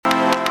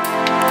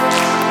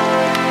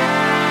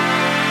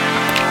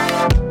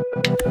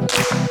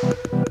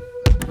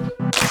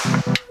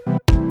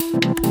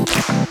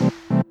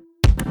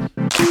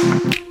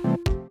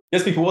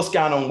Yes, people, what's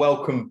going on?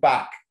 Welcome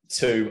back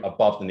to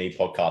Above the Knee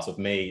podcast with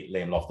me,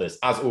 Liam Loftus.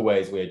 As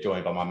always, we're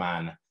joined by my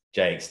man,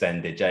 Jay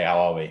Extended. Jay, how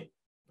are we?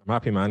 I'm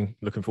happy, man.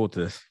 Looking forward to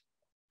this.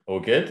 All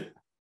good?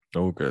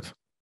 All good.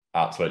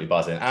 Absolutely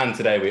buzzing. And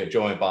today we are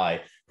joined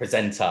by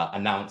presenter,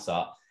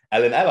 announcer,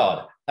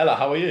 Ellard. Ella,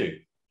 how are you?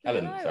 Hello,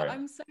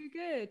 I'm so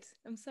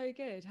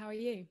good. How are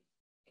you?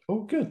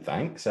 All good,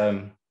 thanks.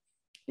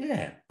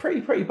 Yeah,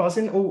 pretty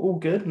buzzing. All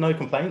good. No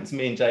complaints.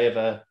 Me and Jay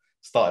have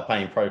started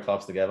playing pro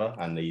clubs together,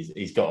 and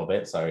he's got a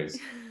bit. So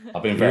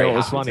I've been very. It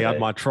was funny. I had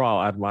my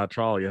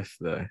trial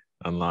yesterday,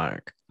 and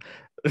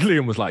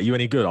Liam was like, "You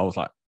any good?" I was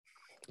like,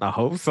 "I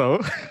hope so,"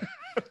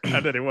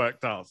 and then it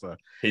worked out. So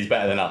he's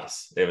better than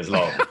us. It was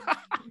long.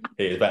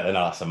 He is better than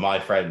us, and my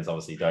friends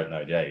obviously don't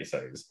know Jay,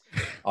 so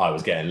I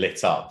was getting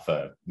lit up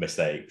for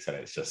mistakes, and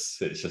it's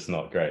just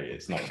not great.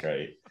 It's not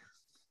great.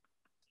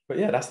 But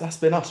yeah, that's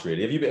been us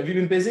really. Have you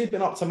been busy?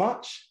 Been up to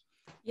much?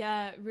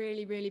 Yeah,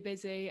 really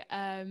busy.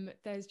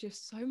 There's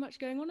just so much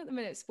going on at the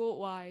minute,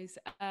 sport-wise.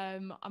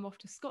 I'm off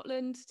to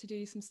Scotland to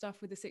do some stuff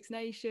with the Six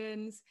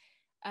Nations.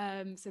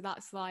 So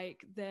that's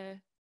like the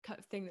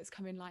thing that's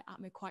coming like at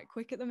me quite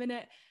quick at the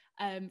minute.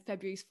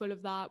 February's full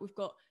of that. We've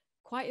got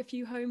quite a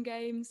few home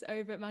games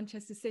over at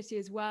Manchester City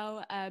as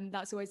well.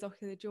 That's always off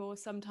the draw.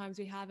 Sometimes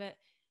we have it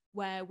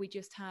where we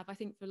just have, I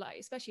think for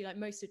especially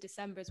most of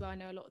December as well. I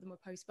know a lot of them were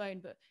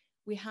postponed, but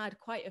we had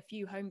quite a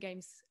few home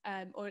games,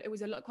 or it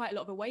was quite a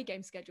lot of away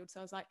games scheduled. So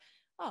I was like,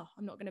 oh,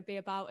 I'm not going to be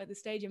about at the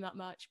stadium that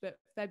much, but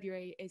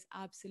February is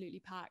absolutely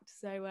packed.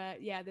 So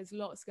yeah, there's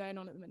lots going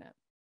on at the minute.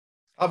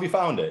 How have you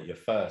found it? Your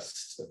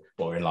first,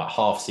 or in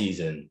half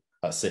season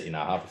at City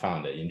now, how have you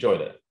found it? You enjoyed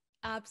it?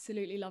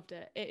 Absolutely loved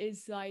it. It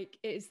is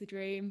the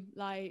dream.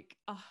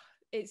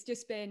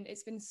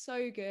 It's been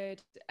so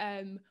good.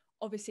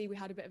 Obviously we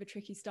had a bit of a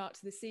tricky start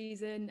to the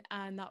season,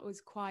 and that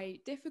was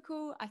quite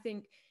difficult. I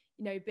think,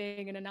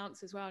 being an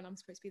announcer as well, and I'm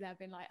supposed to be there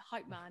being like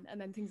hype man, and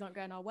then things aren't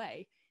going our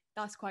way,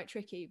 that's quite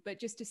tricky. But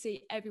just to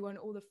see everyone,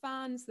 all the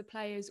fans, the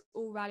players,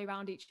 all rally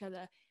around each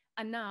other,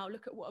 and now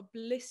look at what a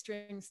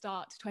blistering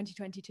start to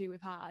 2022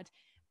 we've had.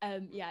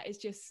 It's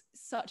just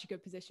such a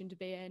good position to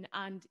be in,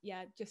 and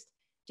yeah, just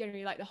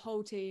generally the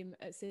whole team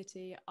at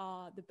City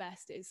are the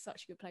best. It is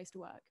such a good place to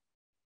work.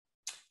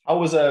 I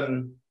was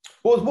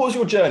what was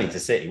your journey to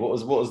City? What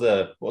was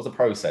the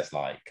process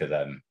like?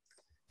 Because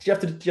did you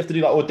have to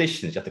do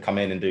auditions? Did you have to come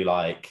in and do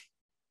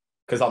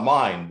because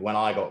mine, when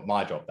I got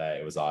my job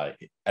there, it was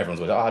everyone's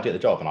always I did the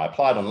job, and I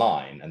applied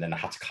online, and then I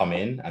had to come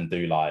in and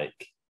do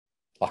like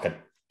a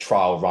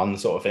trial run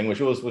sort of thing. Was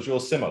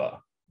yours similar?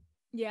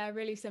 Yeah,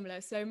 really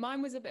similar. So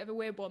mine was a bit of a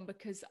weird one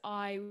because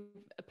I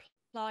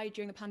applied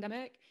during the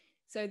pandemic.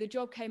 So the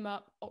job came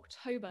up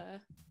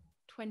October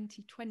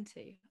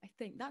 2020, I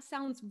think. That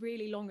sounds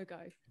really long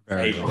ago.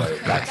 Ages ago,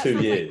 like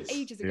 2 years.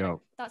 Ages ago. Yeah.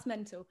 That's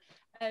mental.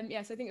 So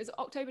I think it was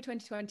October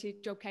 2020,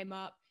 job came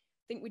up.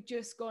 I think we'd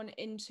just gone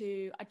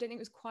into, I don't think it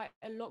was quite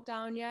a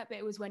lockdown yet, but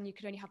it was when you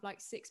could only have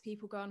 6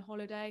 people go on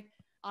holiday.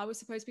 I was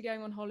supposed to be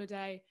going on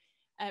holiday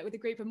with a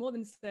group of more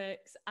than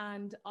 6,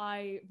 and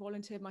I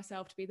volunteered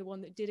myself to be the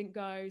one that didn't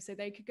go so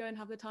they could go and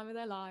have the time of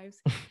their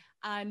lives.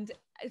 And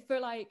for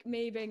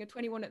me being a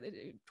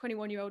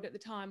 21-year-old at the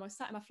time, I was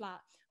sat in my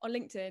flat on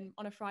LinkedIn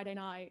on a Friday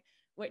night,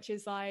 which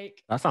is that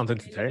sounds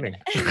entertaining.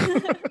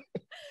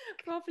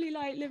 Properly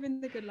living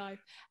the good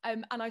life.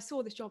 And I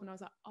saw this job and I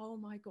was like, oh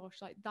my gosh,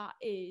 that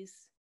is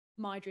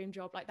my dream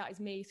job. That is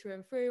me through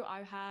and through.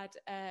 I had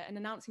an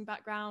announcing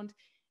background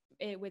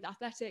with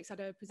athletics, I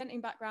had a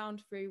presenting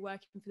background through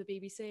working for the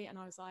BBC, and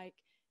I was like,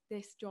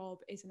 this job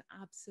is an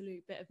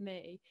absolute bit of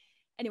me.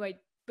 Anyway,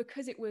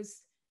 because it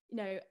was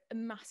a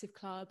massive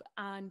club,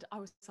 and I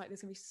was like,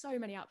 there's gonna be so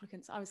many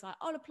applicants, I was like,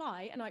 I'll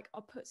apply, and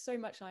I'll put so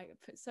much time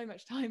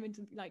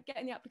into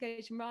getting the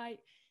application right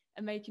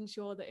and making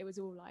sure that it was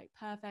all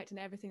perfect and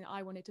everything that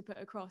I wanted to put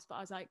across. But I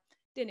was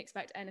didn't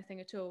expect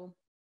anything at all.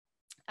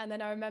 And then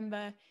I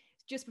remember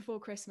just before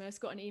Christmas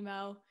got an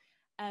email,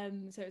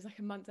 so it was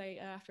a month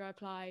later after I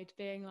applied,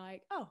 being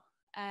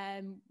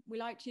we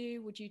liked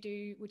you, was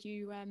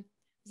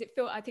it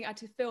film? I think I had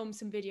to film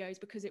some videos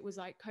because it was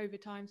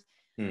COVID times.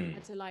 I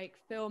had to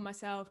film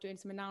myself doing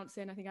some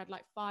announcing. I think I had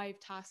 5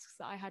 tasks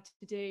that I had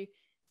to do.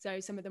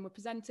 So some of them were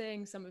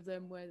presenting, some of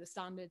them were the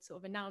standard sort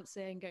of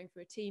announcing, going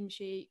through a team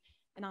sheet,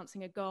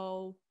 announcing a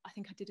goal. I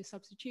think I did a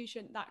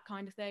substitution, that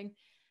kind of thing.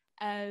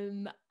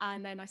 And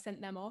then I sent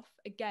them off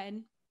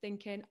again,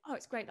 thinking, oh,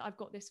 it's great that I've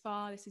got this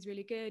far. This is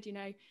really good.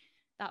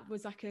 That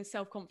was a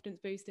self-confidence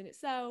boost in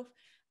itself.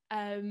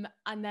 And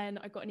then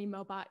I got an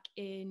email back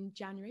in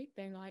January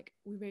being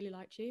we really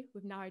liked you.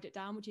 We've narrowed it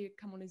down. Would you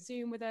come on a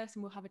Zoom with us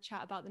and we'll have a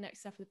chat about the next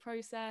step of the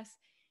process?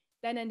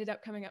 Then ended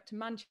up coming up to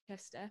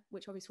Manchester,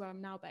 which obviously where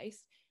I'm now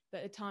based,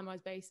 but at the time I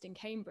was based in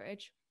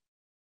Cambridge.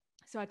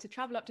 So I had to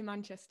travel up to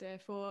Manchester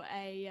for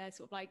a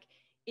sort of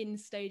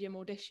in-stadium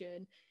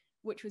audition,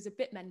 which was a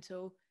bit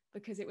mental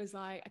because it was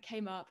I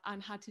came up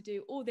and had to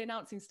do all the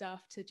announcing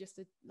stuff to just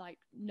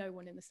no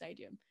one in the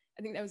stadium.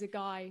 I think there was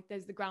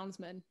there's the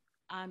groundsman,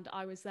 and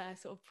I was there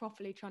sort of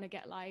properly trying to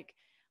get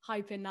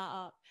hyping that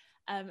up.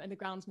 and the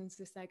groundsman's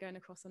just there going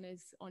across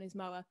on his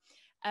mower.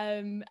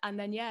 And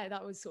then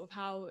that was sort of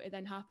how it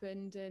then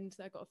happened, and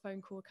I got a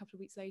phone call a couple of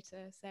weeks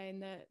later saying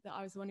that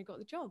I was the one who got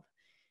the job.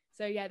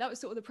 So that was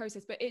sort of the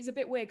process. But it's a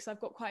bit weird because I've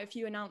got quite a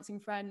few announcing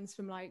friends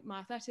from like my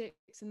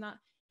athletics and that,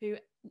 who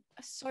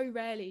so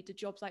rarely do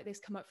jobs like this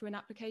come up through an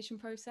application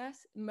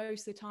process.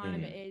 Most of the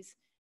time it is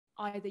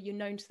either you're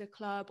known to the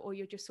club or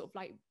you're just sort of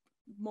like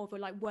more of a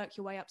like work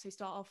your way up. So you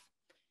start off,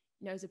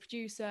 as a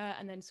producer,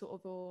 and then sort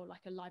of, or like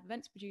a live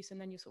events producer, and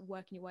then you're sort of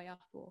working your way up,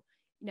 or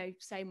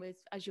same with,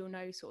 as you'll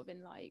know, sort of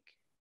in like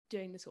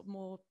doing the sort of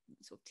more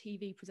sort of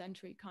TV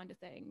presentery kind of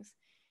things,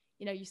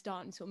 you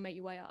start and sort of make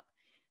your way up.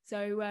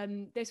 So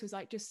this was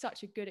like just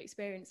such a good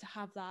experience to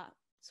have that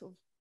sort of,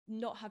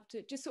 not have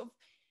to just sort of,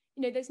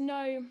 there's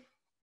no,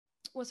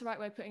 what's the right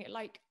way of putting it?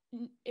 Like,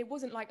 it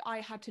wasn't like I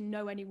had to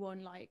know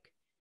anyone like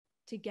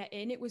to get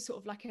in. It was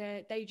sort of like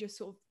they just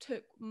sort of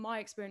took my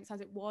experience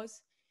as it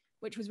was,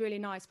 which was really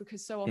nice,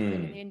 because so often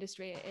in the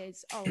industry it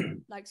is,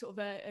 like sort of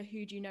a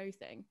who do you know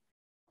thing.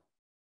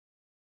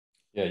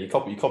 Yeah, you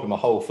copy my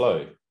whole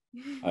flow.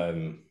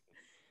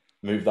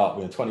 Moved up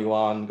when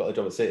 21, got a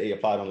job at City,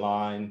 applied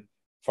online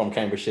from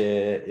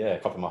Cambridgeshire. Yeah,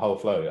 copy my whole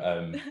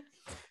flow.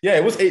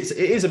 It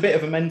is a bit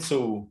of a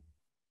mental,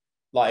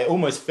 like, it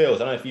almost feels,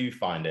 I don't know if you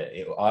find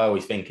it, I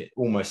always think it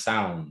almost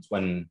sounds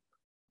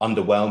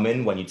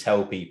underwhelming when you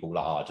tell people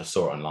like, I just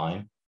saw it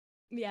online.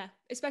 Yeah,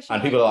 especially.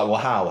 And people are like, well,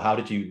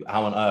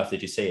 how on earth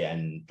did you see it?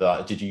 And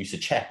did you used to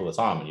check all the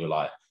time? And you're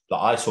like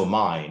I saw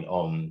mine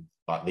on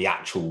like the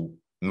actual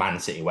Man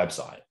City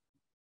website.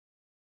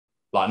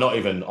 Like, not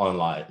even on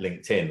like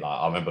LinkedIn. Like,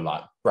 I remember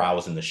like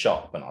browsing the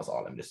shop and I was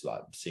like, let me just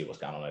like see what's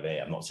going on over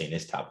here. I've not seen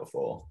this tab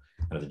before.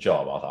 And at the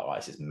job, I was like,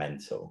 right, this is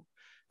mental.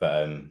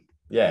 But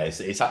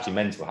it's actually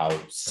mental how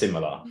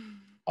similar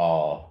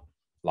our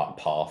like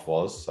path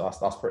was. So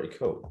that's pretty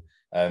cool.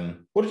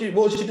 What was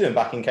you doing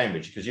back in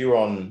Cambridge? Because you were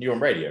on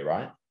radio,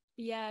 right?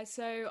 Yeah,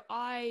 so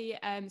I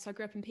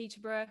grew up in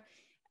Peterborough,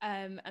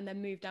 and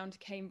then moved down to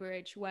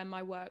Cambridge, where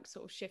my work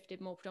sort of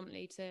shifted more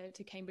predominantly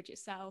to Cambridge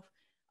itself.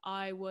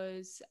 I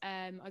was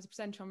a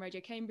presenter on Radio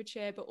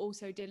Cambridgeshire, but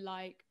also did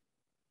like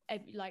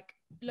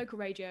local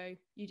radio.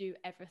 You do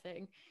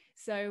everything.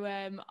 So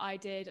I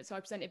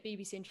presented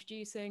BBC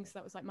Introducing, so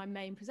that was like my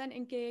main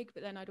presenting gig.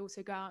 But then I'd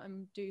also go out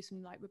and do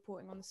some like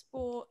reporting on the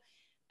sport,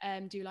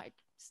 do like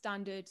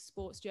standard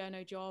sports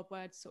journo job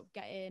where I'd sort of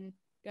get in,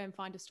 go and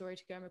find a story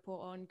to go and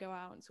report on, go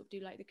out and sort of do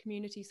like the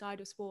community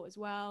side of sport as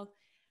well.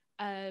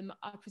 I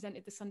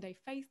presented the Sunday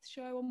Faith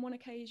show on one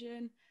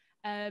occasion.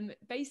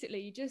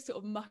 Basically you just sort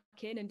of muck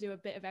in and do a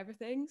bit of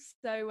everything.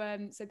 So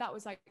that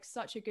was like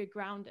such a good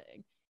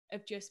grounding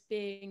of just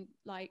being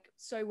like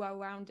so well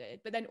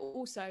rounded. But then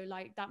also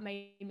like that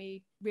made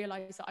me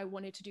realize that I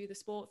wanted to do the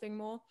sport thing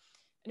more.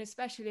 And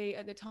especially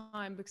at the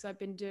time, because I've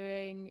been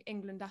doing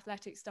England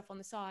athletics stuff on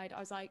the side, I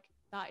was like,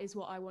 that is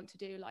what I want to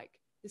do. Like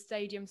the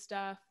stadium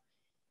stuff,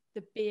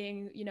 the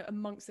being,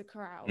 amongst the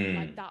crowd,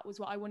 like that was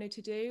what I wanted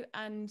to do.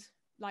 And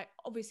like,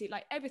 obviously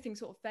like everything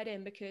sort of fed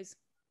in, because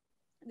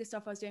the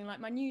stuff I was doing, like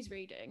my news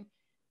reading,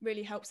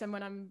 really helps them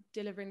when I'm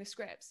delivering the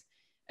scripts.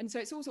 And so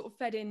it's all sort of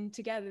fed in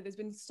together. There's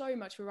been so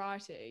much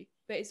variety,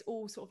 but it's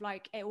all sort of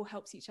like, it all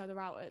helps each other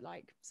out at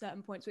like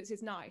certain points, which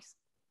is nice.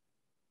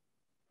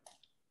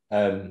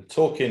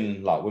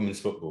 Talking like women's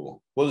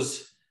football,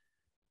 was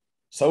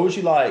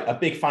you like a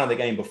big fan of the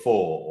game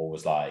before, or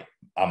was like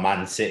a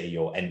Man City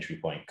your entry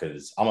point?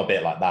 Because I'm a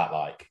bit like that.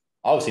 Like,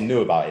 I obviously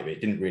knew about it, but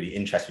it didn't really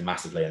interest me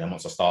massively. And then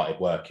once I started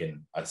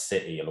working at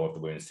City along with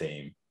the women's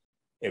team,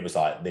 it was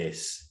like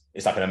this.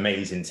 It's like an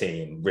amazing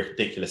team,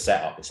 ridiculous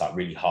setup. It's like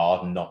really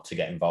hard not to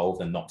get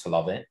involved and not to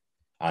love it.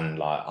 And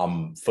like,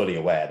 I'm fully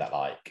aware that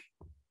like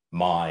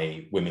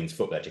my women's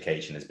football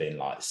education has been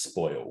like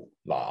spoiled.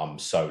 Like, I'm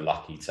so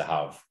lucky to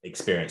have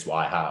experienced what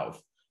I have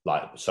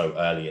like so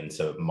early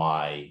into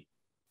my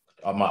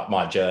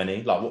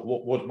journey. Like,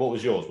 what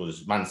was yours?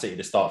 Was Man City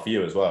the start for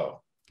you as well?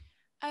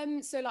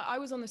 So like I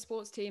was on the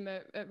sports team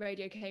at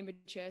Radio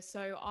Cambridgeshire,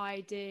 so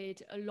I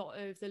did a lot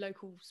of the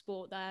local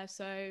sport there.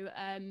 So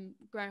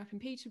growing up in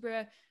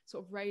Peterborough,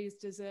 sort of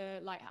raised as a,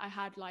 like, I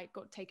had like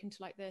got taken to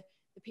like the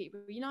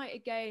Peterborough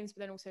United games, but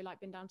then also like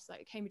been down to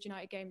like Cambridge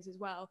United games as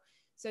well.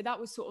 So that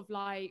was sort of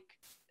like,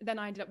 then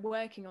I ended up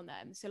working on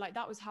them. So like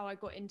that was how I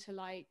got into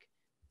like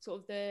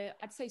sort of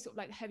I'd say sort of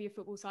like the heavier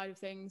football side of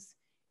things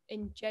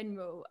in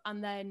general.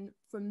 And then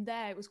from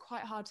there, it was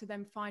quite hard to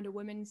then find a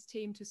women's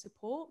team to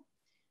support,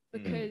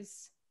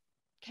 because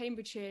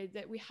Cambridgeshire,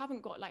 that we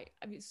haven't got like,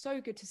 I mean, it's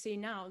so good to see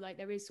now, like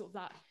there is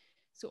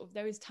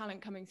there is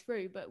talent coming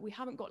through, but we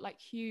haven't got like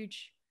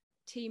huge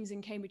teams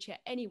in Cambridgeshire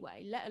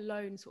anyway, let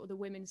alone sort of the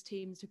women's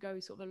teams to go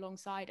sort of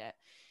alongside it.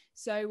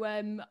 So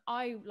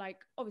I like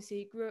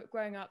obviously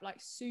growing up like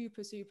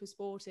super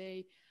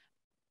sporty,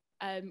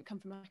 come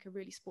from like a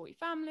really sporty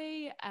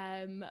family,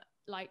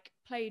 like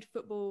played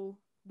football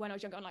when I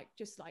was younger, like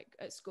just like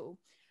at school,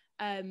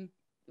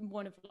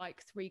 one of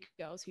like 3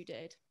 girls who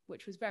did,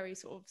 which was very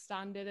sort of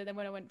standard. And then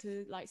when I went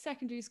to like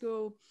secondary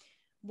school,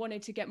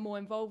 wanted to get more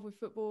involved with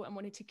football and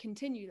wanted to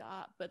continue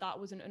that, but that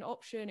wasn't an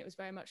option. It was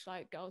very much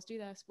like girls do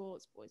their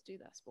sports, boys do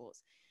their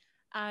sports.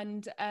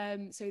 And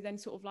so then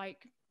sort of like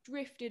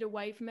drifted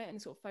away from it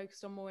and sort of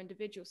focused on more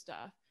individual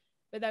stuff.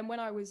 But then when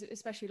I was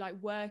especially like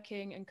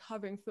working and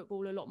covering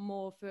football a lot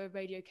more for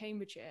Radio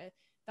Cambridgeshire,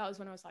 that was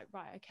when I was like,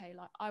 right, okay,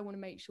 like I want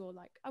to make sure,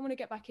 like I want to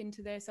get back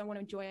into this. I want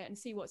to enjoy it and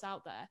see what's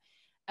out there.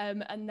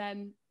 And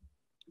then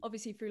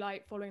obviously through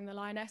like following the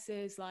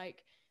Lionesses,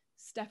 like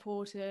Steph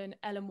Horton,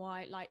 Ellen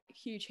White, like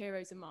huge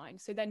heroes of mine.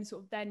 So then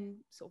sort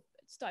of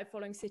started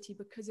following City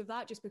because of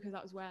that, just because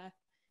that was where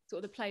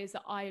sort of the players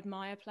that I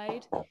admire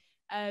played.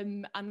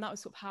 And that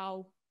was sort of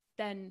how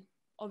then,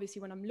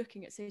 obviously, when I'm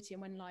looking at City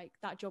and when like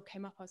that job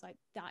came up, I was like,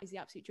 that is the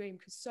absolute dream,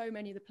 because so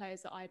many of the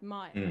players that I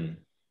admire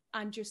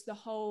and just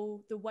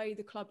the way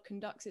the club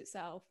conducts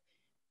itself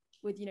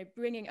with, you know,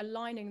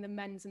 aligning the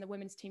men's and the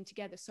women's team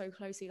together so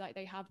closely like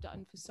they have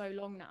done for so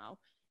long now.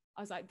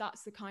 I was like,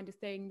 that's the kind of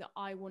thing that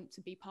I want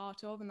to be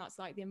part of. And that's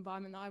like the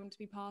environment that I want to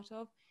be part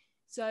of.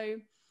 So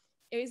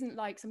it isn't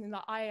like something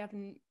that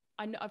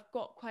I've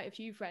got quite a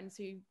few friends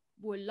who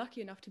were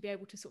lucky enough to be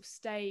able to sort of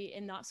stay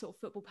in that sort of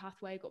football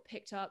pathway, got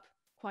picked up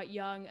quite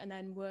young, and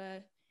then were,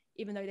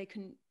 even though they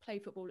couldn't play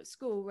football at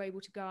school, were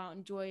able to go out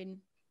and join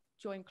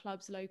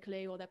clubs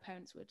locally, or their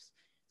parents would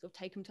sort of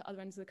take them to other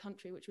ends of the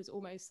country, which was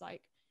almost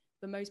like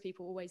for most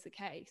people always the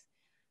case.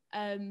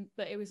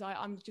 But it was like,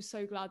 I'm just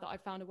so glad that I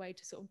found a way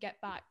to sort of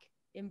get back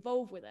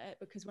involved with it,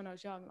 because when I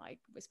was young, like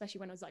especially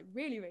when I was like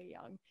really, really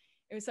young,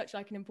 it was such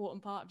like an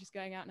important part of just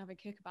going out and having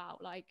a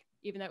kickabout, like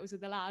even though it was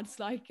with the lads,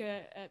 like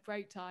at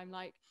break time,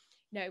 like,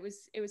 you know, it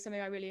was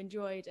something I really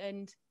enjoyed.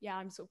 And yeah,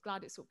 I'm sort of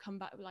glad it's sort of come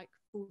back like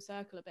full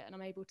circle a bit, and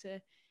I'm able to,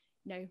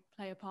 you know,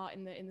 play a part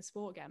in the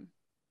sport again.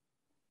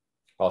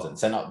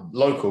 Awesome.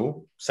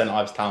 Local St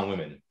Ives Town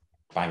Women,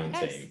 banging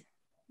team.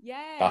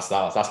 Yeah,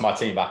 that's my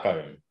team back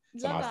home.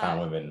 St Ives Town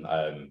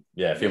Women.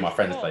 Yeah, a few of my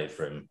friends played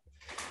for them.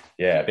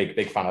 Yeah,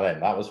 big fan of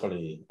them. That was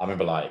probably, I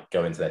remember like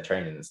going to their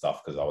training and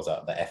stuff, because I was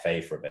at the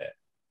FA for a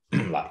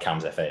bit, like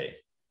CAMS FA,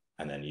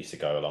 and then used to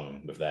go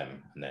along with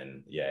them. And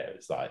then yeah, it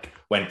was like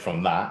went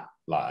from that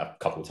like a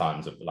couple of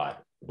times of like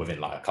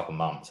within like a couple of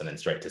months, and then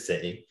straight to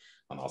City.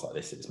 And I was like,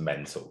 this is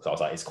mental. So I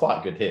was like, it's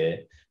quite good here,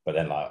 but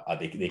then like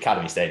the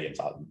Academy Stadium's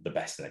like the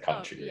best in the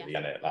country, really,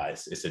 isn't it? Like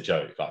it's a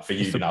joke. Like for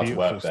you being able to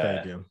work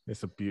there,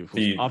 it's a beautiful.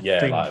 You, I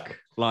think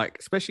like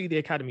especially the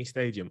Academy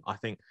Stadium. I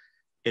think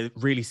it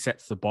really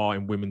sets the bar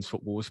in women's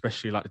football,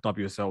 especially like the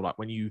WSL. Like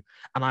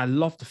and I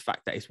love the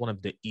fact that it's one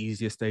of the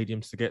easiest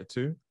stadiums to get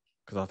to,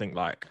 because I think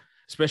like,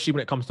 especially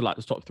when it comes to like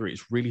the top three,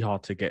 it's really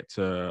hard to get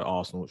to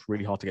Arsenal. It's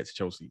really hard to get to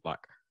Chelsea. Like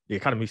the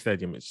Academy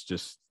Stadium, it's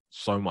just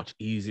so much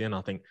easier. And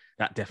I think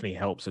that definitely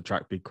helps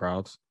attract big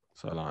crowds.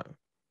 So like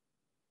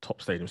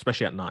top stadium,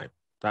 especially at night,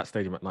 that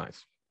stadium at night,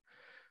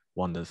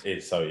 wonders.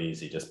 It's so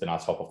easy. Just been on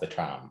top of the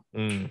tram.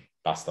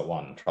 That's the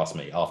one. Trust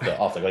me.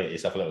 After go get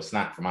yourself a little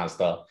snack from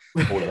Asda,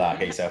 all of that,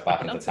 get yourself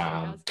back into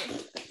town.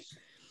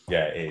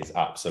 Yeah, it is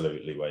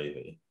absolutely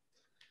wavy.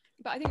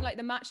 But I think like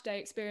the match day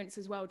experience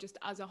as well, just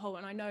as a whole,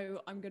 and I know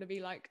I'm going to be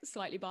like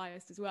slightly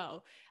biased as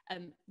well,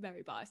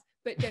 very biased,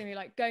 but generally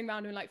like going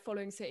around and like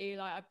following City,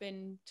 like I've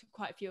been to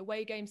quite a few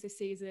away games this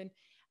season,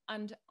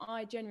 and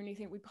I genuinely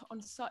think we put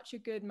on such a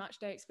good match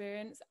day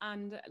experience,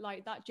 and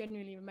like that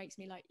genuinely makes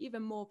me like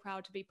even more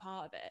proud to be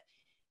part of it,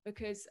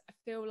 because I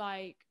feel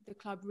like the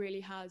club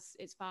really has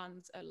its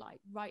fans are like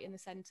right in the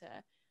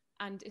centre,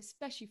 and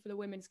especially for the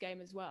women's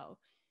game as well,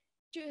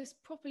 just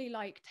properly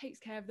like takes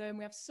care of them.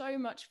 We have so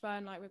much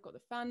fun. Like we've got the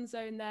fan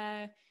zone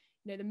there,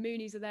 you know, the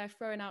Moonies are there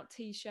throwing out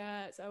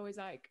t-shirts. I was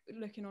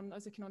looking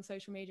on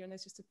social media, and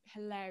there's just a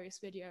hilarious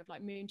video of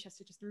like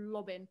Moonchester just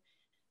lobbing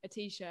a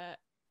t-shirt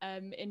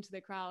into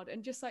the crowd,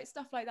 and just like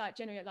stuff like that.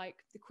 Generally, like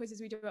the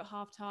quizzes we do at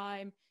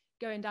halftime,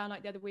 going down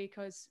like the other week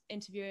I was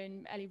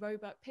interviewing Ellie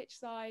Roebuck pitch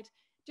side,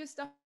 just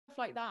stuff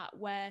like that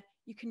where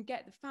you can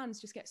get the fans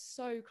just get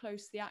so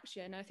close to the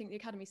action. And I think the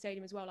Academy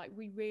Stadium as well, like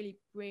we really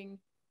bring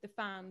the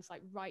fans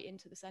like right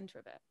into the center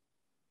of it.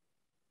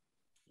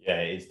 Yeah,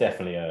 it's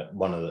definitely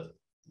one of the,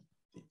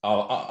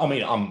 I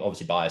mean, I'm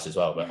obviously biased as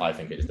well, but I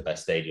think it's the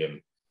best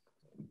stadium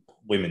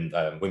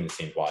women's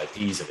team wise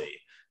easily.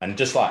 And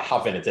just like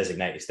having a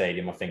designated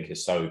stadium, I think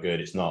is so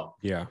good. It's not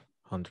 100%.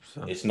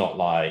 It's not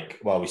like,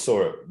 well, we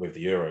saw it with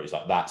the Euros,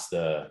 like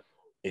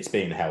it's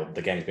being held,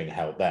 the game's being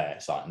held there.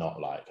 It's like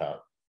not like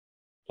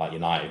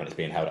United when it's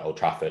being held at Old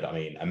Trafford. I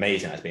mean,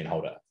 amazing that it's being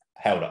held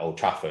at Old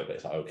Trafford, but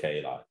it's like,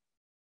 okay, like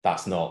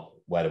that's not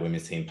where the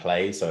women's team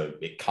plays. So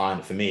it kind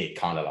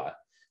of like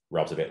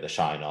rubs a bit of the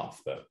shine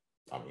off. But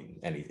I mean,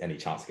 any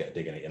chance to get a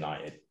dig in at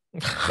United,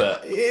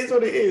 but it is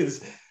what it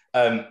is.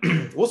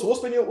 What's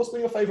been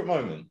your favourite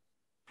moment?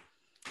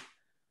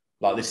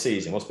 Like this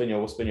season, what's been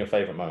your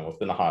favourite moment? What's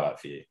been the highlight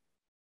for you?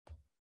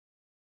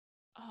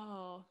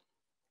 Oh,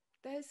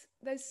 there's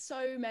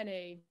so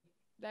many.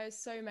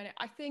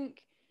 I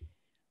think,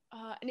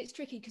 and it's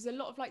tricky because a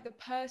lot of like the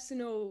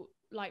personal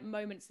like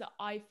moments that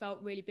I felt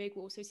really big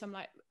were also some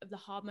like of the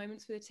hard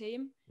moments for the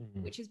team,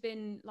 which has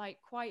been like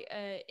quite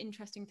an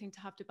interesting thing to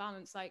have to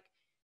balance. Like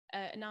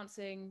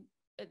announcing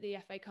at the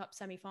FA Cup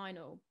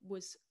semi-final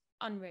was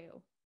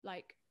unreal.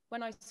 Like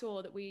when I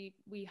saw that we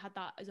had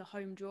that as a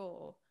home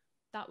draw,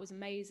 that was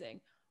amazing.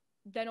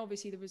 Then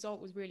obviously the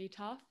result was really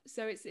tough.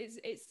 So it's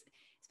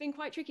been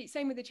quite tricky.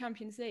 Same with the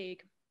Champions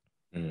League.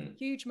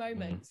 Huge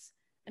moments.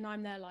 And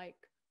I'm there like,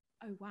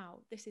 oh wow,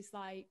 this is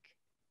like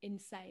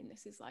insane.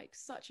 This is like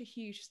such a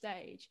huge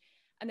stage.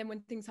 And then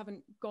when things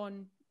haven't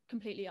gone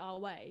completely our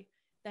way,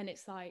 then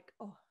it's like,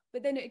 oh,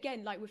 but then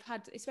again, like we've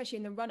had, especially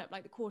in the run up,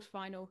 like the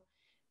quarterfinal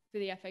for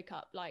the FA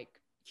Cup, like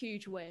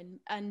huge win.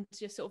 And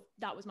just sort of,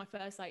 that was my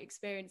first like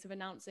experience of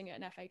announcing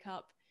at an FA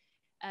Cup.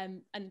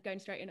 And going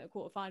straight in at a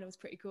quarterfinal was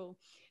pretty cool.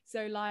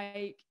 So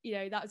like, you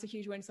know, that was a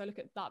huge win. So I look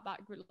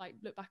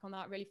back on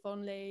that really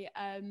fondly.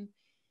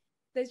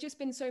 There's just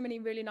been so many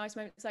really nice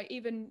moments. Like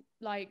even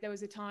like there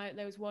was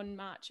one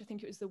match, I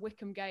think it was the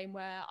Wickham game,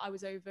 where I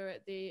was over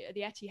at the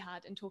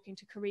Etihad and talking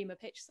to Karima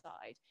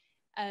pitchside.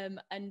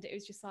 And it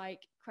was just like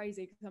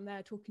crazy because I'm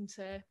there talking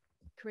to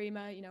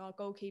Karima, you know, our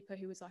goalkeeper,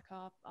 who was like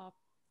our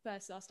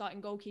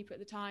starting goalkeeper at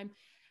the time,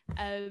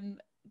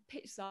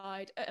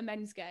 pitchside at a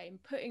men's game,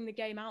 putting the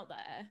game out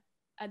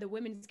there, the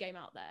women's game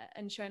out there,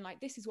 and showing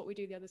like, this is what we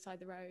do the other side of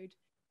the road.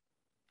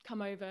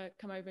 Come over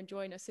and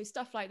join us. So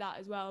stuff like that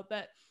as well.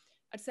 But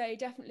I'd say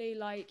definitely,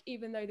 like,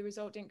 even though the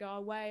result didn't go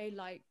our way,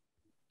 like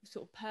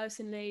sort of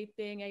personally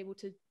being able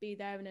to be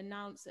there and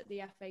announce at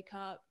the FA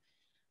Cup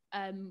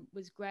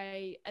was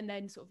great. And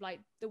then sort of like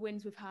the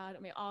wins we've had, I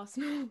mean,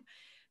 Arsenal,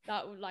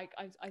 that would like,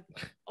 I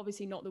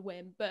obviously not the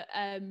win, but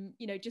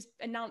you know, just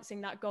announcing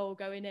that goal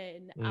going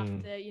in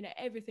after, you know,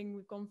 everything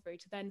we've gone through,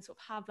 to then sort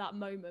of have that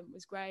moment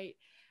was great.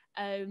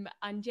 And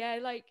yeah,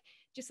 like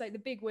just like the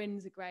big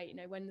wins are great, you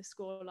know, when the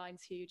score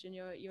line's huge and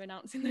you're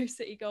announcing those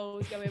City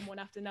goals go in one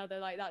after another,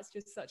 like that's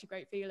just such a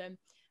great feeling.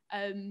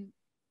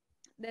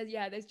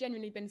 There's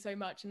genuinely been so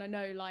much, and I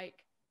know, like,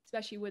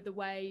 especially with the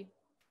way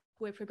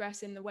we're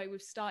progressing, the way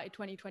we've started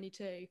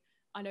 2022,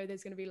 I know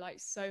there's going to be like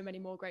so many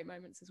more great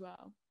moments as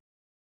well.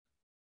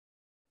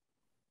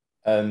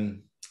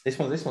 This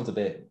one's a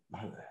bit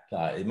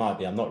like, it might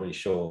be, I'm not really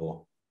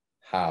sure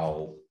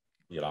how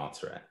you'll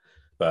answer it,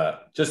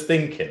 but just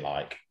thinking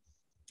like,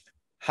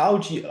 how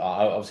do you,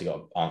 I obviously got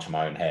to answer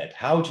my own head,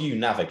 how do you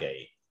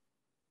navigate,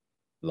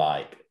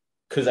 like,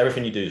 because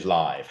everything you do is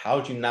live,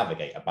 how do you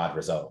navigate a bad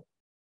result?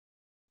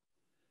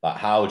 Like,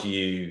 how do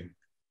you,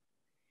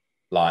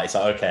 like, it's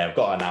like, okay, I've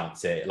got to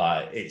announce it,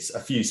 like it's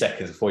a few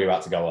seconds before you're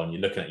about to go on,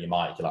 you're looking at your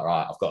mic, you're like,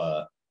 right, I've got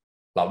to,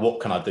 like,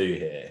 what can I do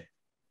here?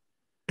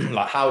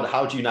 Like,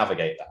 how do you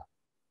navigate that?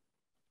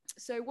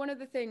 So one of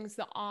the things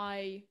that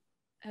I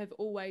have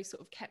always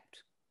sort of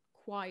kept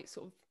quite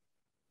sort of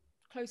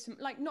close to,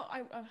 like, not,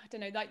 I don't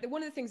know, like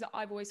one of the things that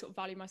I've always sort of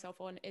valued myself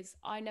on is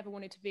I never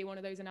wanted to be one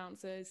of those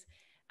announcers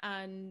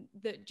and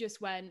that just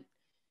when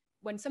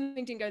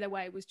something didn't go their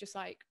way, was just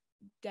like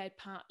dead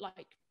pat,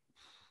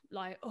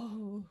 like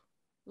oh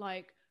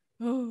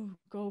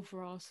goal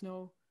for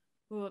Arsenal.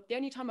 Well, the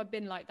only time I've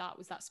been like that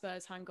was that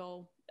Spurs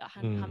handball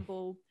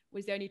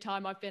was the only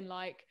time I've been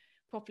like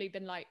properly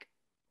been like,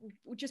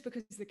 just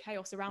because of the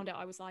chaos around it,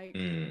 I was like,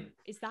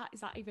 is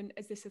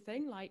this a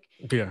thing? Like,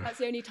 yeah, that's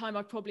the only time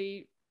I've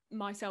probably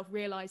myself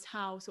realized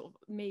how sort of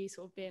me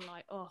sort of being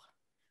like,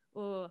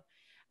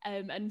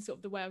 and sort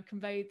of the way I've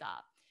conveyed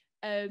that.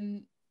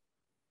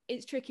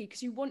 It's tricky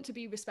because you want to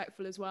be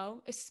respectful as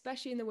well,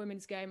 especially in the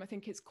women's game. I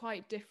think it's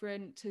quite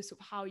different to sort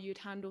of how you'd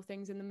handle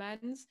things in the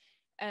men's.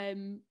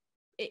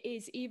 It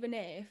is, even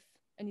if,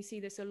 and you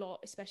see this a lot,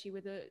 especially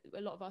with a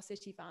lot of our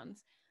City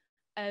fans,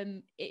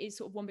 it is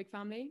sort of one big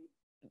family.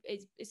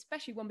 It's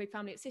especially one big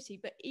family at City,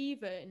 but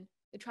even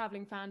the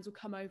travelling fans will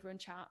come over and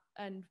chat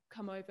and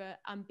come over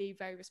and be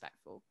very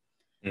respectful,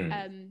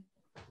 in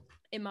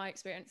my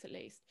experience at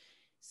least.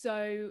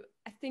 So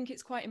I think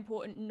it's quite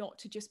important not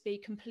to just be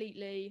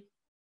completely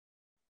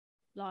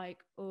like,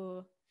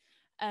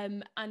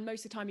 and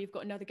most of the time you've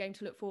got another game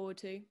to look forward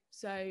to.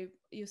 So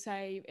you'll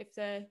say, if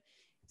the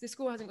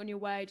score hasn't gone your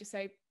way, just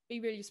say, be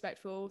really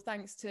respectful.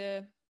 Thanks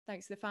to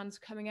the fans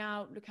for coming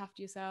out. Look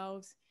after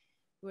yourselves.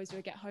 Always do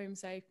a get home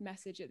safe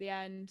message at the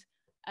end,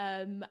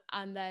 and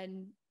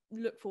then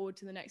look forward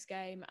to the next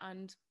game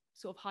and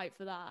sort of hype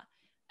for that.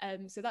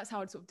 So that's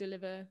how I'd sort of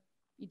deliver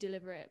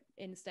it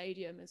in the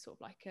stadium, as sort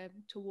of like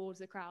towards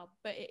the crowd.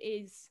 But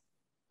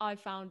I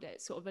found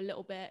it sort of a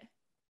little bit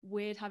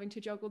weird having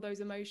to juggle those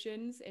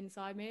emotions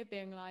inside me,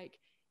 being like,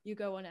 you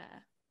go on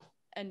air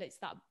and it's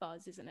that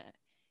buzz, isn't it?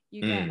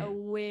 You get a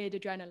weird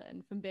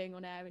adrenaline from being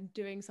on air and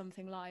doing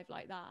something live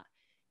like that.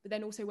 But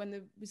then also when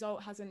the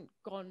result hasn't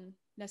gone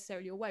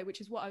necessarily your way,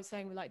 which is what I was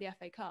saying with like the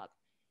FA Cup,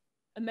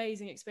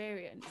 amazing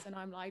experience. And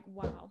I'm like,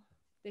 wow,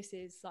 this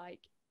is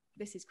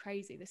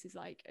crazy. This is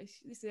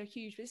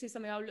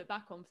something I'll look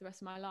back on for the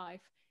rest of my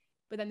life.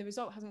 But then the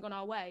result hasn't gone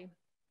our way.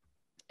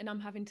 And I'm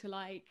having to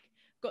like,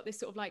 got this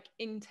sort of like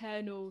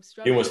internal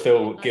struggle. You almost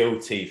feel like,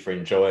 guilty for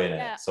enjoying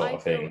it, sort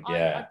of thing.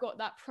 Yeah. I've got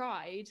that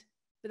pride,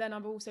 but then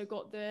I've also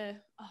got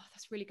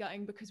that's really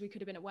gutting because we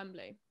could have been at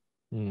Wembley.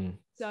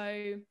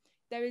 So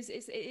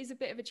it is a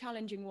bit of a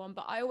challenging one,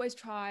 but I always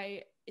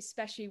try,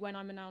 especially when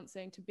I'm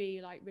announcing, to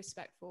be like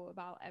respectful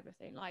about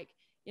everything. Like,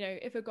 you know,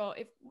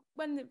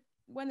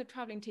 when the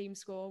traveling team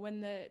score,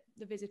 when the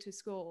visitors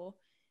score,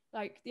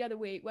 like the other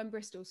week when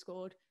Bristol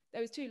scored,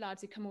 there was 2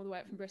 lads who come all the way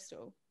up from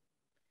Bristol.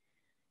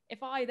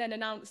 If I then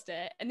announced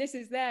it, and this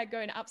is they're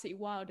going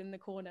absolutely wild in the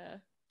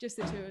corner, just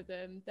the 2 of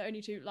them, the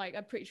only 2, like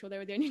I'm pretty sure they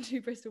were the only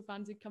 2 Bristol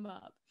fans who'd come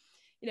up.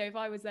 You know, if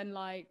I was then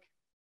like,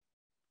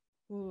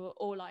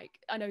 or like,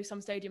 I know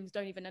some stadiums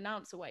don't even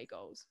announce away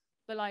goals,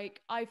 but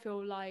like I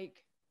feel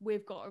like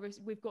we've got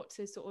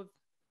to sort of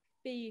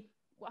be,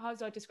 how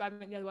was I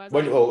describing it the other way?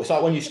 It's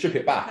like when you strip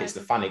it back, it's the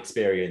fan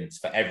experience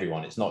for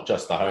everyone. It's not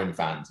just the home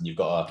fans, and you've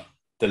got to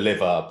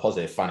deliver a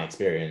positive fan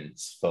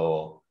experience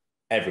for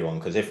everyone.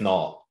 Because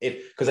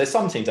because there's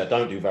some teams that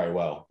don't do very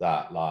well,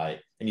 that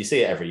like, and you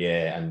see it every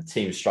year, and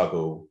teams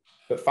struggle,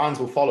 but fans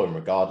will follow them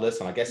regardless.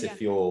 And I guess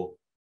if you're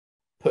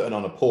putting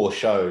on a poor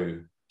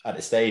show at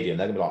the stadium,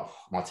 they're gonna be like, oh,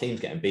 my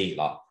team's getting beat.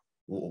 Like,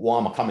 why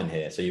am I coming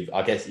here? So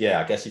I guess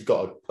you've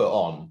got to put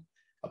on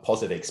a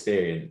positive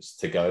experience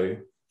to go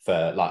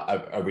for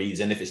like a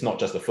reason. If it's not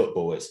just the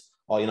football, it's,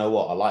 oh, you know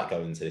what, I like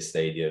going to this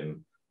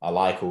stadium. I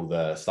like all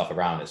the stuff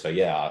around it. So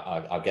yeah,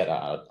 I get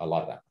that. I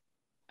like that.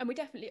 And we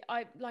definitely,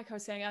 like I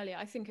was saying earlier,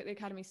 I think at the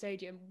Academy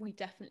Stadium, we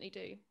definitely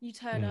do. You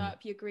turn up,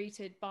 you're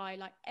greeted by,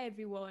 like,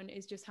 everyone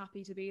is just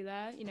happy to be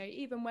there. You know,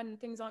 even when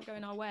things aren't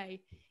going our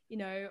way, you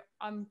know,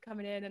 I'm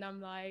coming in and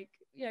I'm like,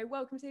 you know,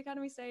 welcome to the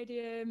Academy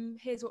Stadium.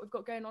 Here's what we've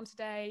got going on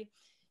today.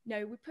 You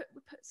know, we put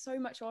so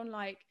much on,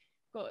 like,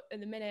 in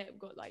the minute, we've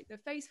got like the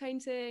face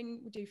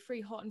painting, we do free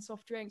hot and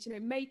soft drinks, you know,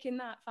 making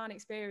that fan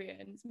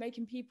experience,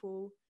 making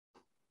people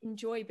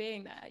enjoy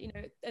being there. You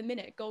know, a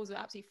minute goals are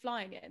absolutely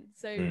flying in,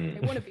 so they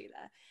want to be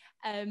there.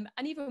 And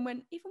even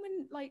when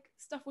like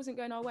stuff wasn't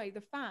going our way,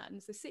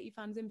 the City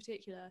fans in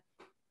particular,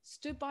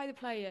 stood by the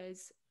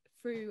players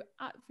through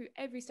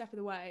every step of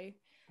the way,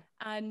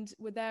 and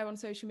were there on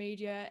social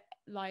media,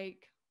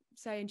 like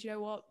saying, do you know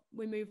what,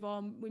 we move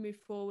on, we move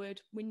forward,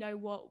 we know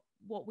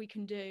what we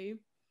can do.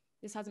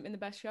 This hasn't been the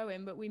best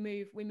showing, but we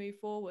move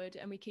forward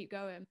and we keep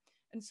going.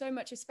 And so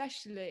much,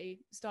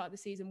 especially start of the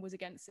season, was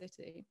against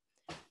City.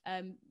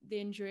 The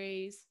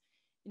injuries,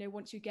 you know,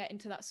 once you get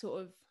into that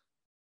sort of,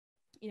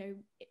 you know,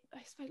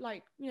 I suppose,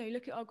 like, you know,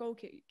 look at our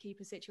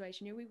goalkeeper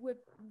situation. You know, we're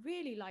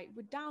really like,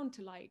 we're down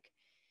to like,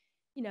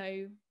 you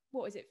know,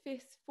 what is it,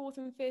 fourth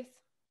and fifth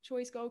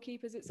choice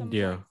goalkeepers at some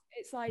point.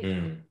 It's like,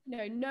 you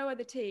know, no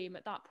other team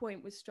at that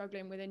point was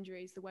struggling with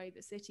injuries the way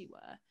that City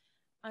were.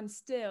 And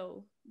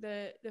still,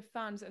 the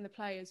fans and the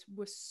players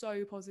were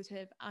so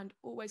positive and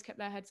always kept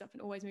their heads up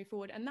and always moved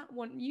forward. And that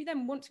one, you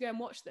then want to go and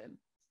watch them.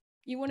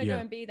 You want to go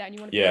and be there, and you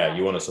want to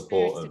you want to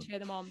support them, to cheer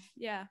them on.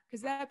 Yeah,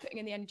 because they're putting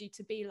in the energy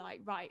to be like,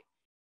 right,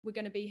 we're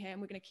going to be here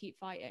and we're going to keep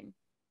fighting.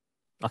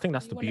 I think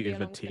that's the beauty of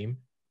a team.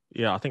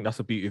 Yeah, I think that's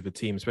the beauty of a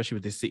team, especially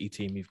with this City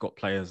team. You've got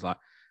players like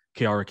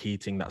Kiara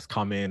Keating that's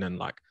come in, and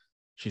like,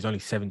 she's only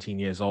 17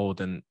 years old,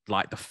 and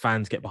like the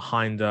fans get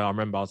behind her. I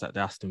remember I was at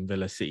the Aston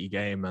Villa City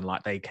game, and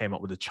like they came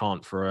up with a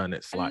chant for her, and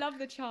it's like, I love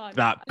the chant.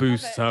 That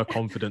boosts her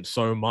confidence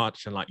so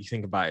much. And like, you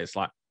think about it, it's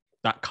like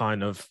that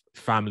kind of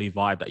family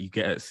vibe that you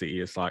get at City.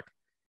 It's like,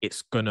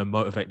 it's gonna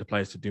motivate the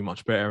players to do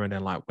much better. And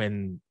then like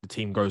when the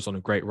team goes on a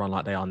great run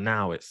like they are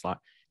now, it's like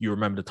you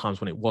remember the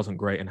times when it wasn't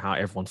great and how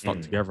everyone stuck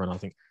together. And I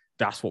think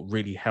that's what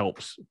really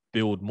helps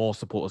build more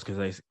supporters, because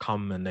they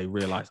come and they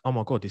realize, oh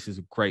my God, this is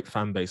a great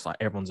fan base. Like,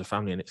 everyone's a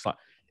family. And it's like,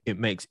 it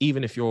makes,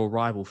 even if you're a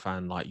rival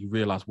fan, like, you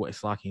realize what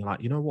it's like. And you're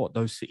like, you know what,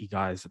 those City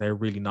guys, they're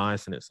really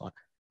nice. And it's like,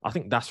 I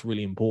think that's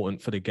really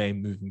important for the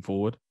game moving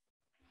forward.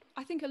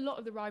 I think a lot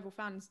of the rival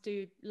fans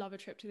do love a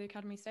trip to the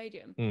Academy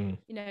Stadium. You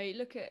know,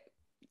 look at,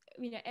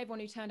 you know, everyone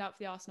who turned out for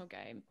the Arsenal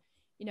game,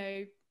 you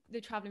know,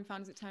 the travelling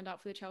fans that turned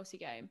out for the Chelsea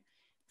game,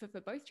 for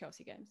both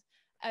Chelsea games.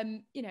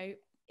 You know,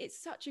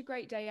 it's such a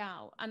great day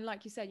out. And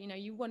like you said, you know,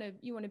 you want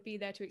to be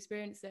there to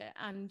experience it.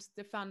 And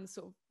the fans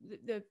sort of,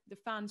 the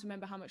fans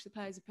remember how much the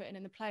players are putting in,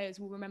 and the players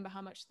will remember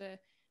how much the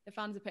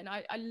fans are putting.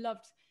 I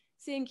loved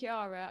seeing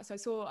Kiara.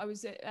 So I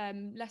was at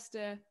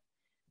Leicester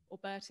or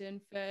Burton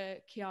for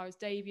Kiara's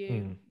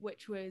debut,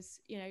 which was,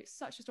 you know,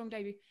 such a strong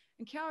debut.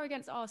 And Kiara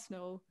against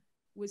Arsenal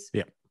was,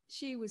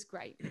 she was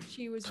great.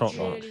 She was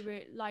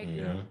really like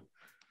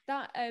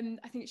that.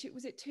 I think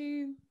was it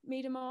 2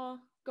 Miedemar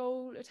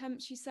goal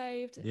attempts she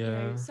saved. You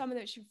know, some of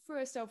that, she threw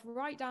herself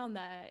right down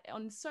there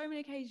on so many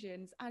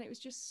occasions, and it was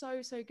just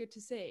so good to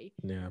see.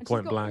 And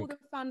point she's got blank. all the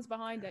fans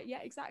behind her. Yeah,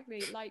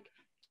 exactly. Like,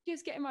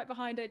 just getting right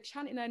behind her,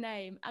 chanting her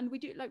name. And we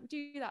do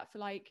that for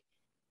like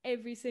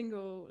every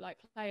single like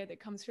player that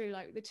comes through.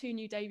 Like the 2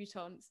 new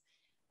debutants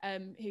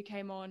who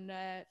came on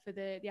for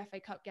the FA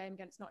Cup game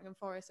against Nottingham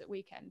Forest at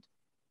weekend.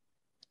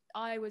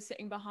 I was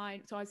sitting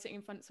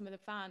in front of some of the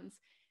fans,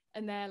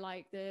 and they're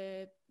like,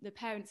 the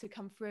parents had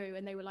come through,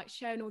 and they were like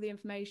sharing all the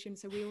information,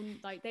 so we all,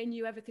 like, they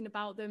knew everything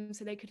about them,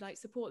 so they could like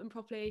support them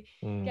properly,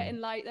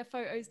 getting like their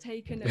photos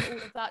taken and all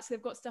of that, so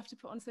they've got stuff to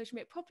put on social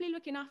media, properly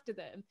looking after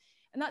them.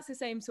 And that's the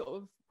same sort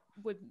of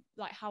with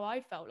like how I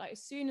felt. Like,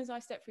 as soon as I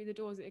stepped through the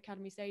doors at the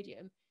Academy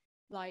Stadium,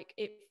 like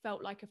it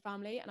felt like a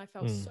family, and I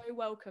felt so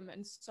welcome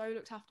and so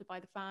looked after by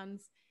the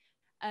fans.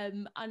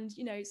 And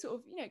sort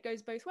of, it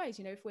goes both ways.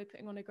 If we're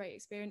putting on a great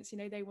experience,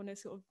 they want to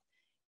sort of,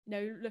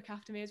 look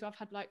after me as well. I've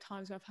had like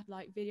times where I've had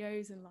like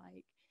videos and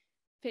like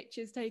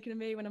pictures taken of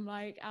me when I'm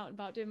like out and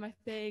about doing my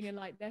thing, and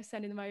like they're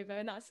sending them over,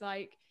 and that's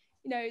like,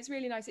 it's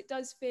really nice. It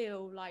does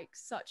feel like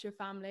such a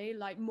family,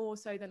 like more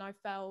so than I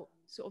felt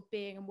sort of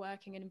being and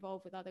working and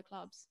involved with other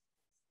clubs.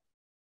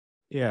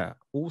 Yeah.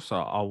 Also,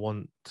 I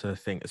want to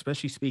think,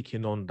 especially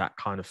speaking on that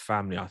kind of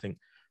family, I think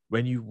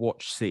when you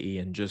watch City,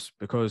 and just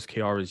because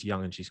Kiara's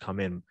young and she's come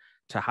in,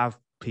 to have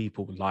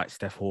people like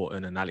Steph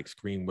Horton and Alex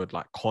Greenwood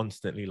like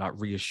constantly like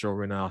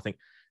reassuring her, I think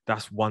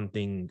that's one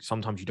thing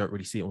sometimes you don't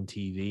really see it on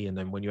TV. And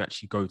then when you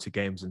actually go to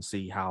games and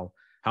see how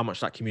much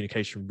that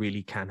communication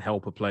really can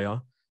help a player,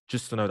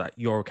 just to know that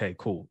you're okay,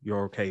 cool,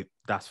 you're okay,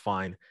 that's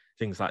fine,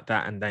 things like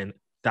that. And then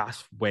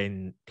that's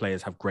when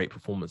players have great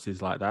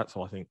performances like that.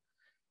 So I think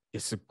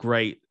it's a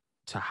great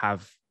to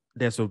have.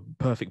 There's a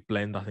perfect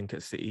blend, I think,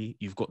 at City.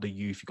 You've got the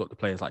youth, you've got the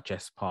players like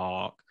Jess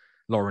Park,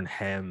 Lauren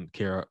Hem,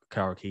 Kara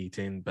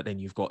Keating, but then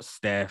you've got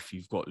Steph,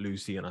 you've got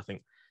Lucy, and I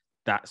think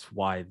that's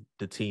why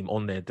the team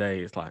on their day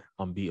is like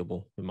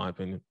unbeatable, in my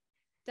opinion.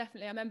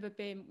 Definitely. I remember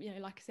being,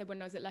 like I said,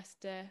 when I was at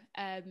Leicester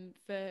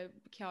for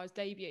Kiara's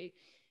debut,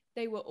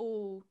 they were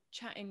all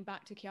chatting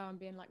back to Kiara and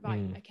being like,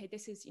 right, okay,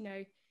 this is,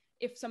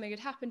 if something had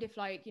happened, if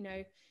like,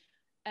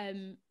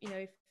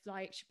 if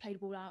like she played the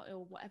ball out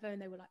or whatever,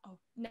 and they were like, oh,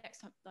 next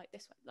time, like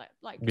this one,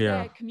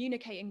 they're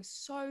communicating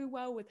so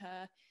well with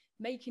her,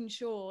 making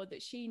sure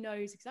that she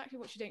knows exactly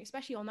what she's doing,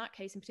 especially on that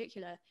case in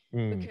particular,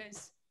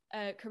 because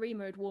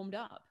Karima had warmed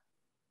up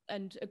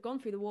and had gone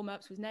through the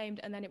warm-ups, was named,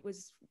 and then it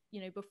was,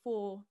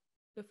 before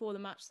the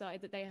match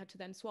started that they had to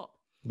then swap.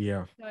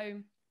 Yeah. So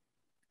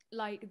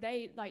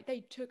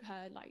they took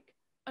her like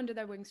under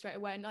their wing straight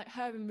away, and like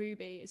her and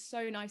Ruby is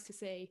so nice to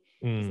see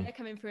because they're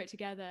coming through it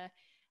together.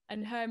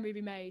 And her and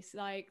Ruby Mace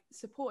like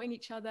supporting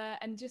each other,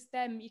 and just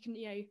them, you can,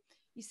 you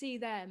see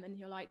them and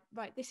you're like,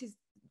 right,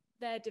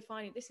 they're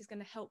defining, this is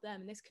going to help them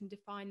and this can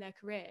define their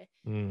career.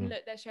 And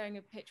look, they're sharing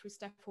a pitch with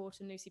Steph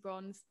Horton, Lucy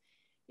Bronze.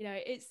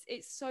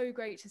 It's so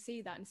great to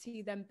see that and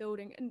see them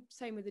building. And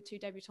same with the two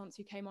debutantes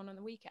who came on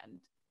the weekend.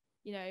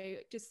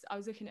 Just I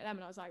was looking at them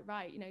and I was like,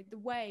 right, the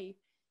way,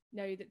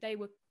 that they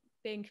were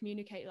being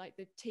communicated, like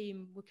the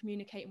team were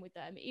communicating with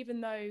them, even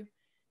though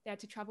they had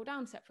to travel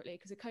down separately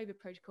because of COVID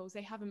protocols.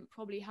 They haven't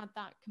probably had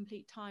that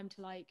complete time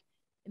to like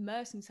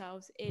immerse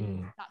themselves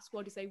in that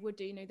squad as they would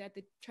do. They had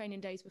the training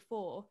days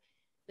before,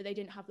 but they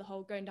didn't have the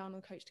whole going down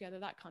on coach together,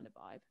 that kind of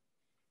vibe.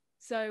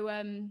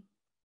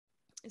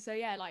 So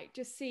yeah, like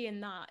just seeing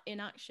that in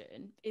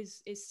action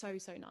is so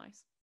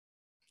nice.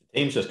 The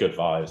team's just good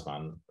vibes,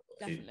 man.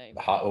 Definitely.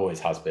 It always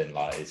has been.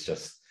 Like it's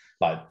just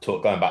like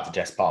going back to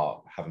Jess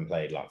Park, having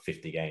played like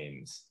 50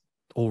 games.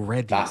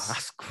 Already,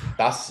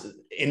 that's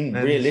in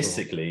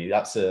realistically,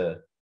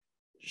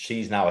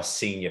 she's now a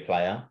senior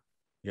player.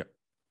 Yep.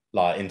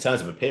 Like in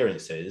terms of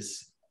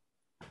appearances,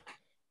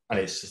 and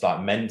it's just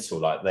like mental.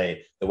 Like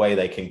the way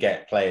they can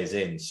get players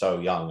in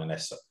so young, and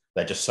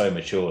they're just so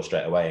mature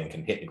straight away and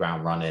can hit the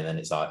ground running. And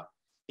it's like,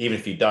 even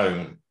if you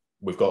don't,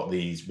 we've got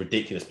these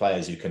ridiculous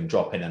players who can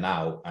drop in and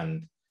out.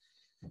 And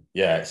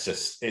yeah,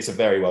 it's a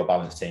very well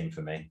balanced team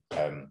for me.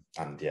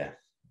 And yeah,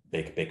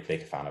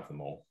 big fan of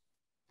them all.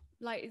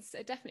 Like it's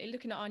definitely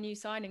looking at our new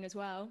signing as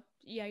well.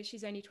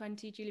 She's only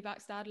 20, Julie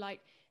Backstad. Like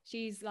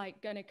she's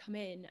like going to come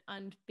in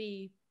and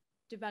be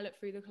developed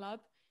through the club.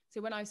 So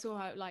when I saw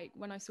her, like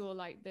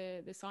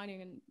the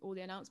signing and all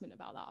the announcement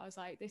about that, I was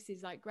like, this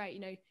is like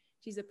great.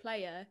 She's a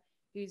player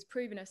who's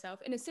proven herself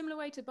in a similar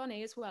way to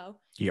Bunny as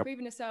well. Yep.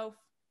 Proven herself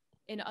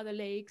in other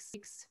leagues,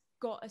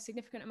 got a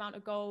significant amount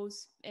of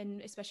goals,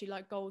 in especially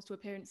like goals to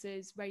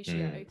appearances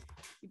ratio.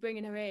 You're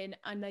bringing her in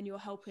and then you're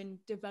helping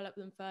develop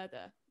them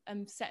further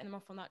and setting them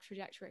off on that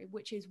trajectory,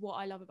 which is what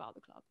I love about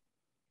the club.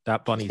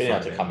 That Bunny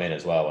signing to come in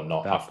as well and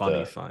not that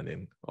Bunny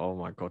signing. Oh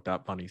my god,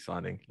 that Bunny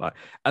signing! Like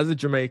as a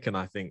Jamaican,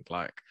 I think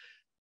like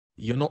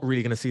you're not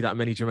really going to see that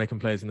many Jamaican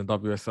players in the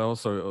WSL.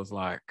 So it was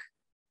like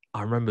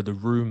I remember the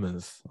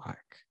rumors like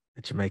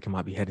Jamaica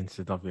might be heading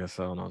to the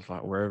WSL, and I was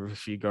like, wherever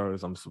she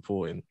goes, I'm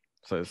supporting.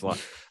 So it's like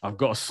I've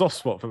got a soft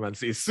spot for Man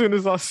City. As soon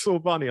as I saw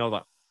Bunny, I was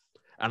like,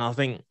 and I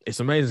think it's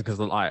amazing because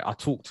like I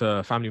talked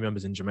to family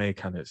members in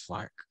Jamaica, and it's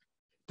like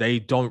they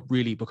don't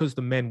really, because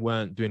the men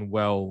weren't doing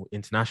well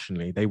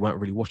internationally, they weren't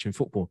really watching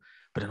football.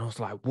 But then I was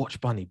like, watch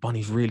Bunny.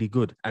 Bunny's really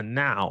good. And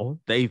now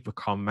they've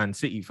become Man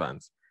City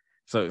fans.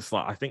 So it's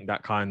like, I think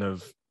that kind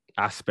of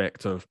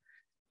aspect of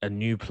a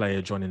new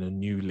player joining a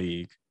new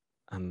league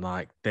and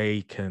like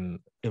they can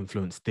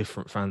influence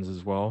different fans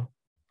as well.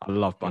 I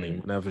love Bunny.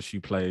 Whenever she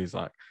plays,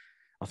 like,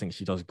 I think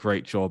she does a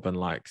great job. And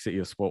like City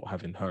of Sport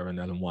having her and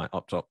Ellen White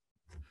up top.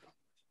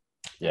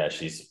 Yeah,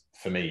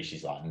 for me,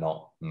 she's like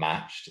not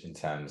matched in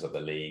terms of the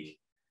league.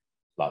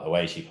 Like the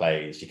way she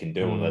plays, she can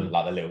do all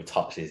the little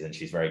touches, and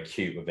she's very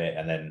cute with it.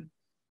 And then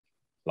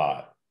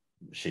like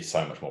she's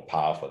so much more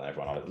powerful than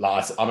everyone else.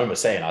 Like I remember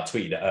saying, I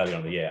tweeted it early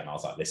on in the year, and I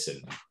was like,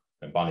 listen,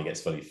 when Bunny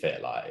gets fully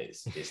fit, like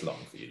it's long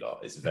for you lot.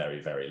 It's very,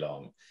 very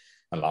long.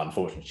 And like,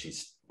 unfortunately,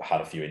 she's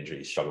had a few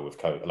injuries, struggled with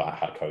COVID, like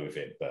had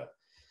COVID. But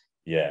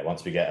yeah,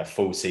 once we get a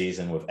full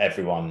season with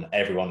everyone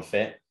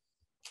fit,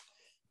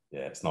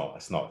 yeah, it's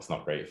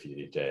not great for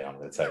you, Jay. I'm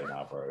going to tell you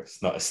now, bro.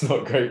 It's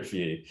not great for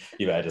you.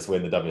 You better just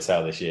win the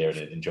WSL this year and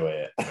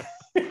enjoy it.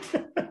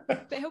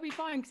 But he'll be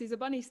fine because he's a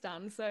Bunny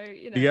stan, so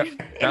you know. Yeah,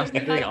 that's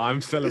the thing.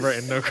 I'm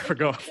celebrating no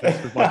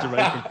regardless with my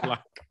Jamaican flag.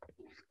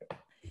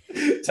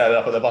 Turn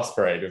up at the bus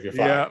parade with your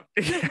flag.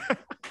 Yeah.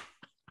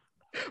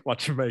 My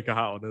Jamaica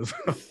hat on as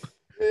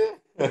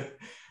well.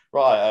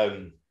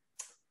 Right.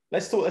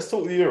 Let's talk the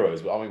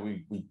Euros. I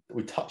mean,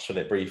 we touched on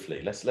it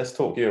briefly. Let's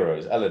talk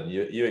Euros. Ellen,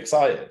 you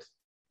excited?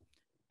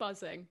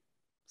 Buzzing.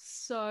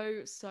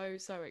 So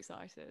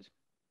excited.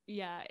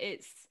 Yeah,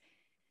 it's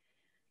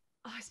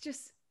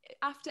just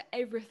after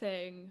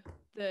everything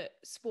that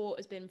sport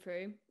has been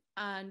through,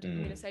 and I'm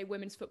going to say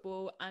women's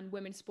football and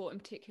women's sport in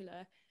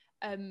particular.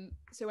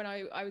 So when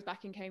I was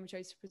back in Cambridge, I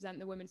used to present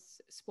the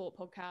women's sport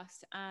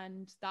podcast,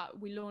 and that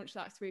we launched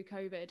that through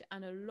COVID.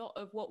 And a lot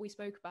of what we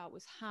spoke about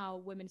was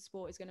how women's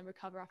sport is going to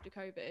recover after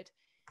COVID,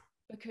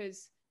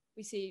 because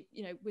we see,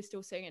 you know, we're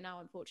still seeing it now,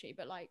 unfortunately,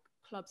 but like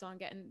clubs weren't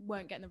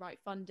getting the right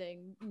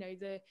funding. You know,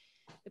 the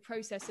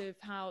process of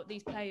how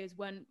these players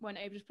weren't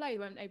able to play,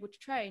 weren't able to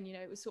train. You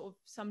know, it was sort of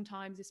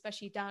sometimes,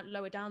 especially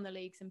lower down the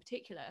leagues in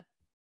particular,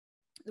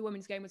 the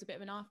women's game was a bit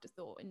of an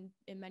afterthought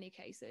in many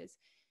cases.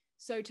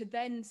 So to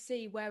then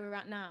see where we're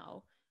at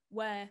now,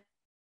 where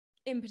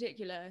in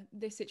particular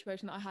this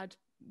situation that I had,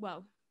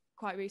 well,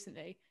 quite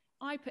recently,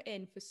 I put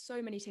in for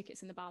so many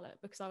tickets in the ballot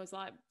because I was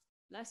like,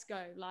 let's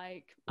go.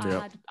 Like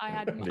I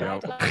had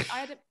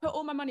to put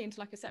all my money into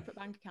like a separate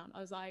bank account.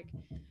 I was like,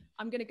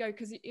 I'm going to go,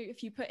 because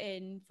if you put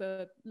in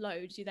for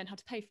loads, you then have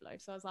to pay for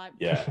loads. So I was like,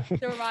 yeah,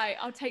 all right,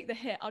 I'll take the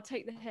hit.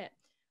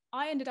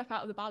 I ended up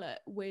out of the ballot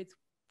with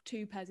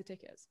 2 pairs of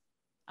tickets,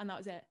 and that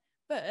was it.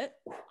 But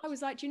I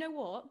was like, do you know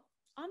what?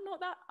 I'm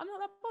not that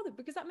bothered,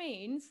 because that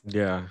means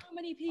how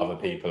many other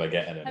people are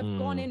getting it. Have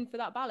gone in for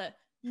that ballot.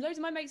 Loads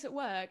of my mates at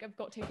work have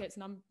got tickets,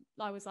 and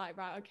I was like,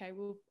 right, okay,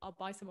 well, I'll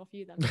buy some off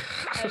you then.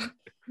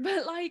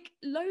 But like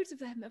loads of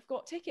them have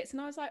got tickets, and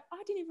I was like,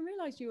 I didn't even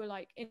realize you were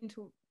like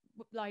into,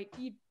 like,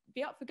 you'd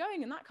be up for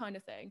going and that kind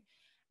of thing.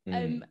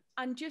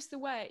 And just the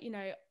way, you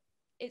know,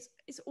 it's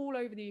all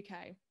over the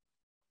UK.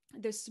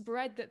 The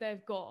spread that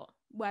they've got,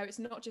 where it's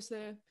not just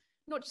the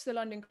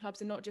London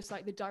clubs and not just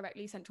like the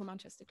directly central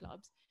Manchester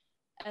clubs.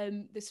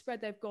 The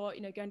spread they've got,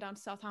 you know, going down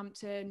to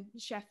Southampton,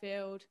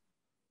 Sheffield.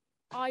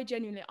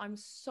 I'm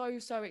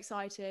so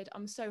excited.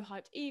 I'm so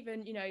hyped.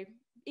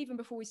 Even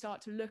before we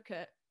start to look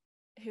at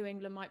who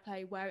England might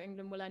play, where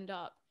England will end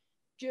up,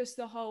 just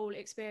the whole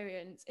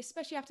experience,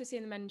 especially after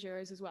seeing the men's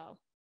Euros as well,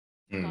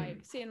 like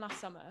seeing last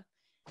summer.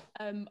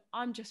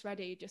 I'm just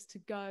ready just to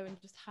go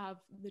and just have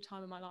the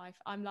time of my life.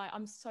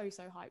 I'm so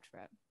hyped for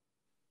it.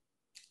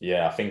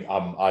 Yeah, I think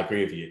I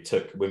agree with you. It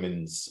took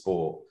women's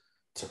sport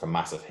took a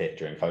massive hit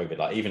during COVID.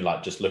 Like even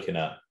like just looking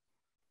at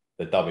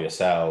the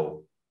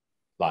WSL,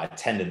 like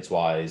attendance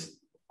wise,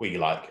 we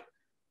like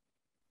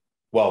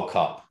World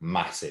Cup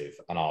massive,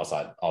 and I was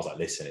like,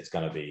 listen, it's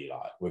gonna be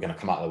like we're gonna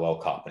come out of the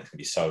World Cup and it's gonna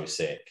be so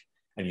sick.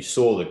 And you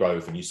saw the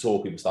growth, and you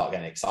saw people start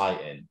getting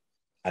exciting.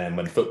 And then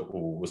when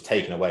football was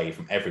taken away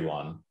from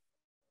everyone,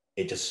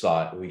 it just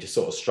like we just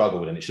sort of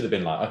struggled. And it should have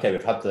been like, okay,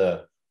 we've had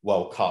the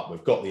World Cup,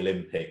 we've got the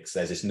Olympics,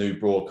 there's this new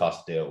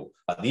broadcast deal.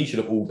 Like these should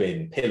have all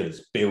been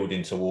pillars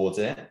building towards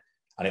it.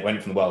 And it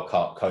went from the World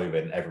Cup,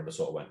 COVID, and everyone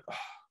sort of went, oh.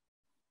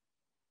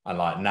 And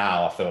like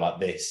now I feel like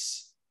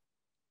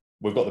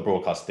we've got the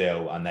broadcast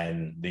deal, and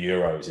then the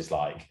Euros is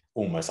like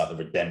almost like the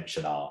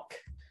redemption arc.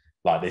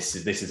 Like this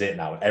is it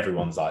now.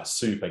 Everyone's like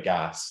super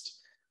gassed.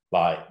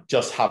 Like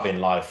just having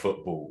live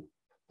football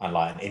and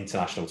like an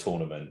international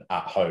tournament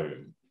at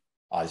home,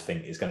 I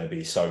think is going to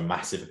be so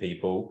massive for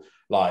people.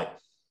 Like,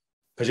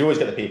 because you always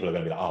get the people who are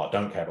going to be like, oh, I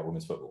don't care about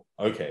women's football.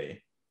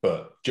 Okay.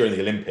 But during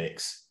the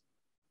Olympics,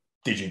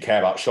 did you care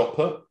about shot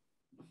put?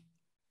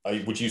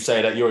 Would you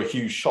say that you're a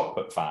huge shot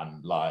put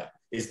fan? Like,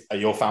 are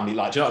your family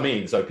like, do you know what I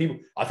mean? So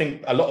I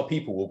think a lot of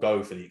people will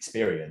go for the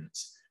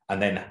experience,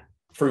 and then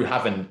through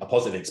having a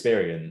positive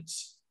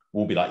experience,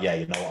 we'll be like, yeah,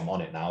 you know what, I'm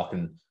on it now.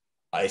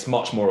 It's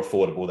much more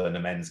affordable than the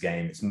men's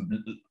game. It's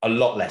a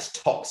lot less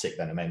toxic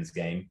than a men's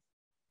game.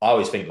 I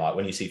always think like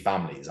when you see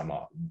families, I'm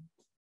like,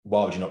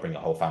 why would you not bring a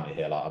whole family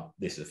here? Like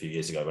this is a few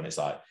years ago when it's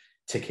like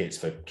tickets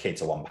for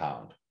kids are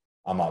 £1.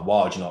 I'm like,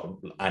 why would you not?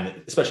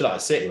 And especially like a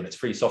city when it's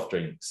free soft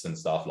drinks and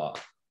stuff,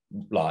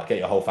 like get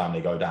your whole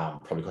family, go down,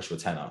 probably cost you a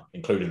tenner,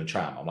 including the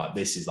tram. I'm like,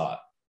 this is like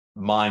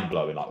mind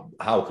blowing. Like,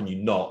 how can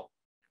you not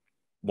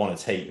want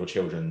to take your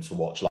children to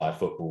watch live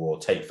football or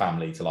take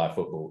family to live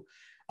football?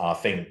 I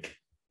think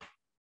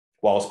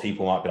whilst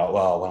people might be like,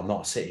 well, I'm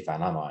not a City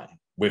fan, am I?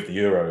 With the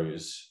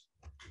Euros,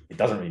 it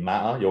doesn't really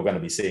matter. You're going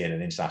to be seeing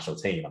an international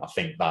team. And I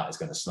think that is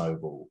going to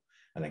snowball.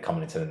 And then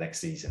coming into the next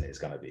season, it's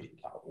going to be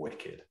like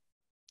wicked.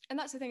 And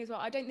that's the thing as well.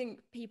 I don't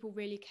think people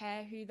really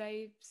care who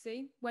they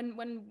see.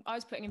 When I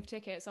was putting in for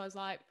tickets, I was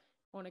like,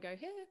 I want to go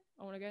here,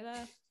 I want to go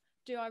there.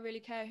 do I really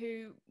care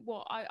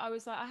what I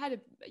was like, I had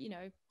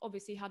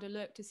obviously had a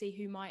look to see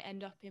who might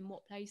end up in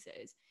what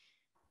places,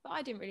 but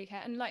I didn't really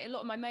care. And like a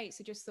lot of my mates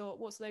had just thought,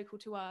 what's local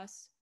to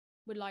us,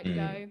 would like to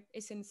go,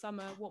 it's in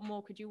summer, what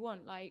more could you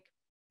want? Like,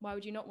 why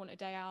would you not want a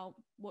day out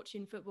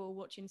watching football,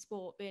 watching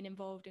sport, being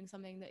involved in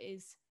something that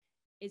is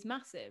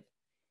massive?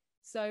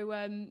 So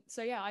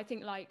yeah, I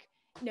think like,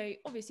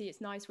 obviously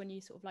it's nice when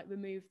you sort of like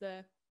remove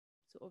the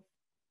sort of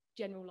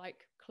general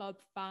like club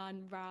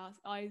fan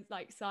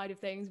side of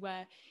things,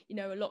 where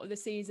a lot of the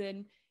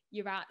season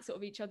you're at sort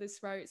of each other's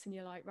throats and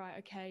you're like, right,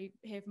 okay,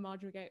 here for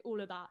marginal gain, all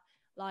of that,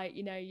 like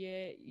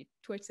your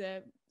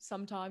Twitter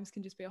sometimes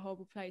can just be a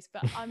horrible place,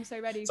 but I'm so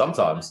ready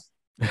sometimes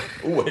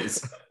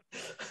always.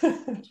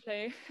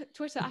 Actually,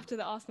 Twitter after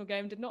the Arsenal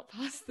game did not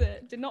pass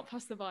the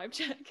vibe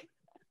check.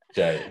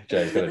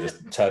 Jay's gonna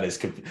just turn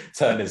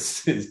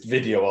his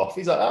video off.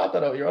 He's like, I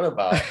don't know what you're on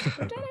about.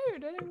 I don't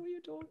know what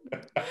you're talking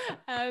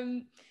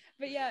about.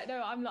 But yeah,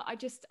 no,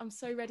 I'm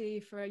so ready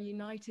for a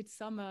united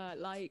summer,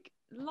 like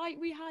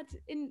we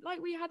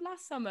had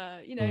last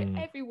summer.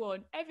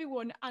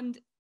 Everyone, and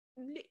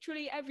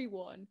literally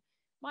everyone.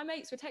 My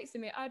mates were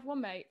texting me. I had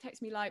one mate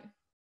text me like,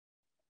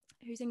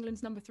 "Who's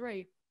England's number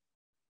 3?"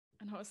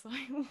 And I was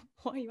like,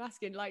 "What are you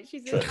asking?" Like,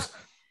 she's Trips.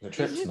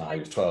 No, he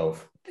was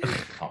 12.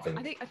 I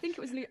think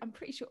it was Luke. I'm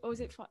pretty sure. Or was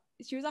it?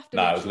 She was after.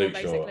 No, Luke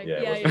it was Shaw, Luke basically.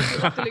 Shaw. Yeah, she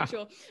was after Luke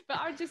Shaw. But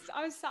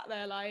I was sat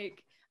there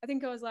like, I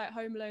think I was like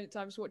home alone at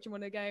times watching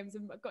one of the games,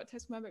 and I got a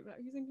text from my mate like,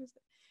 "Who's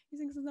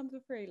England's number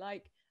 3?"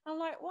 Like, I'm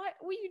like, "What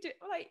you do?"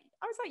 Like,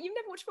 I was like, "You've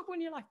never watched football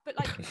in your life," but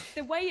like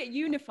the way it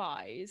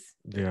unifies,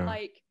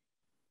 like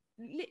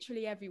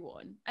literally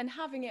everyone, and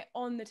having it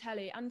on the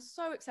telly and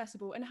so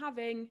accessible, and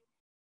having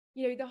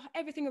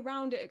everything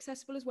around it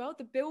accessible as well,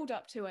 the build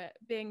up to it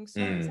being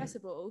so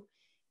accessible.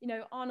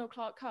 Arnold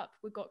Clark Cup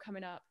we've got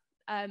coming up,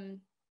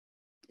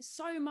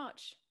 so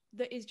much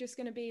that is just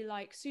going to be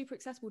like super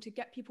accessible to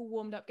get people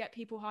warmed up, get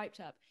people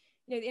hyped up.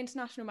 The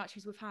international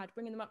matches we've had,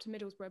 bringing them up to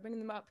Middlesbrough, bringing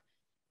them up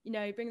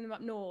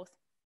north,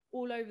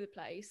 all over the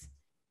place,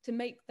 to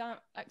make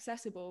that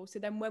accessible, so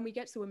then when we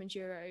get to the Women's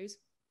Euros,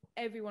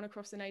 everyone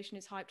across the nation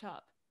is hyped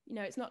up.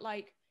 It's not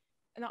like,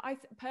 and I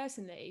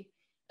personally,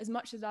 as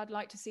much as I'd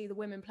like to see the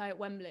women play at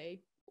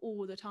Wembley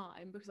all the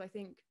time, because I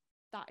think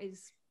that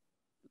is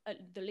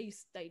the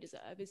least they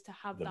deserve, is to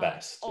have the that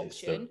best option.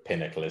 It's the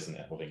pinnacle, isn't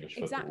it, of English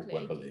football,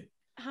 Wembley.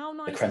 How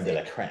nice the creme is de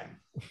it? la creme.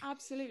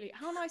 Absolutely.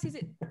 How nice is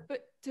it,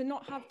 but to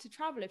not have to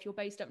travel if you're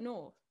based up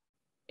north,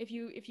 if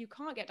you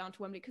can't get down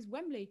to Wembley, because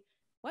Wembley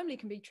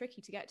can be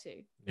tricky to get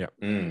to. Yeah.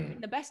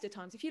 The best of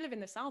times. If you live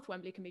in the south,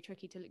 Wembley can be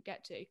tricky to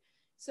get to.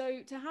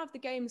 So to have the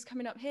games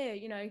coming up here,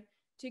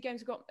 2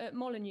 games we've got at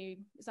Molineux.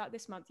 Is that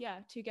this month? Yeah,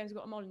 2 games we've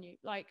got at Molineux.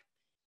 Like,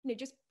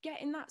 just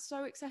getting that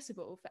so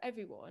accessible for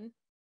everyone,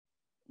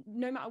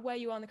 no matter where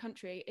you are in the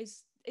country,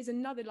 is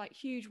another like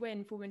huge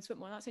win for women's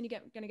football. And that's only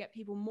going to get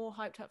people more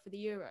hyped up for the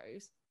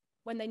Euros,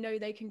 when they know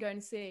they can go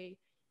and see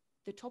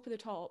the top of the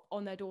top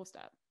on their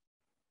doorstep.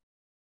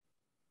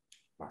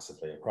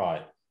 Massively.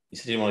 Right. You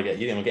said you didn't want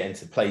to get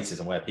into places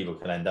and where people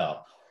can end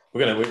up.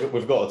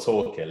 We've got to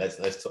talk here.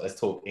 Let's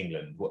talk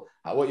England. What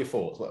are your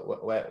thoughts?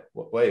 Where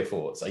are your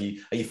thoughts? Are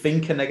you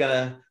thinking they're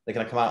gonna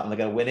come out and they're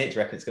gonna win it? Do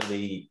you reckon it's gonna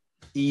be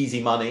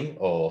easy money,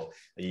 or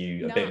are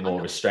you a bit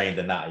more restrained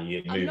than that? Are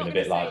you moving a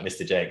bit like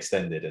Mr. J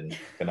Extended and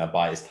gonna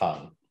bite his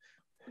tongue?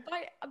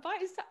 Bite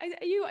his tongue?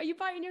 Are you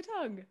biting your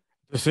tongue?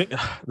 The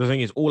thing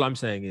is, all I'm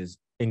saying is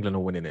England are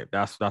winning it.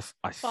 That's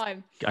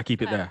fine. I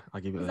keep it there. I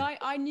keep it there.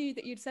 I knew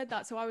that you'd said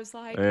that, so I was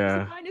like,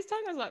 yeah. is he biting his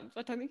tongue? I was like,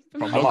 I don't think. I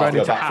might have to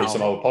go back through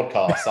some old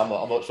podcasts. I'm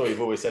not sure you've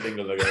always said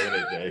England are going to win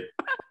it, Jay.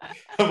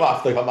 I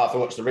might have to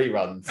watch the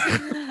reruns.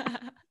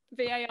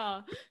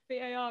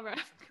 VAR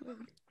ref.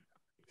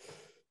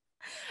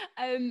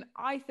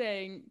 I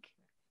think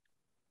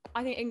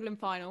England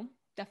final,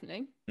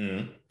 definitely.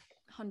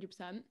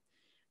 100%.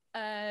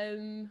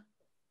 And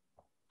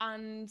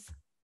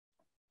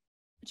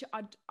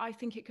I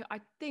think it could. I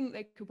think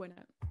they could win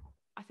it.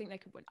 I think they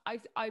could win.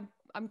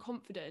 I'm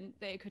confident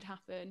that it could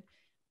happen,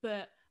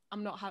 but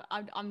I'm not.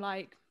 I'm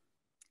like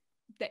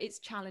that. It's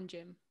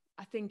challenging.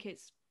 I think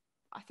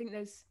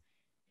there's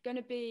going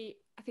to be.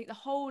 I think the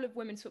whole of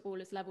women's football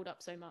has leveled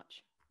up so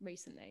much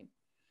recently,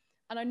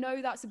 and I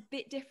know that's a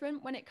bit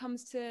different when it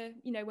comes to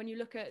when you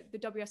look at the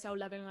WSL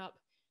leveling up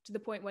to the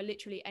point where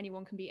literally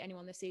anyone can beat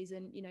anyone this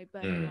season.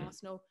 Birmingham,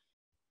 Arsenal.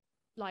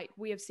 Like,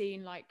 we have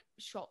seen like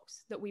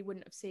shocks that we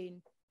wouldn't have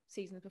seen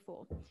seasons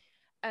before.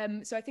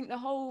 So I think the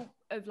whole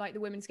of like the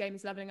women's game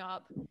is leveling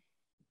up.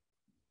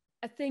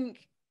 I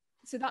think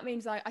so. That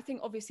means like, I think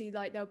obviously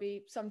like there'll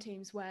be some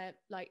teams where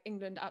like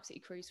England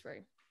absolutely cruise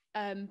through.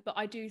 But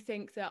I do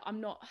think that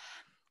I'm not,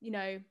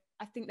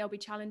 I think there'll be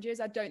challenges.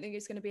 I don't think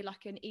it's going to be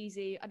like an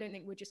easy, I don't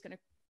think we're just going to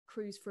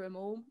cruise through them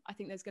all. I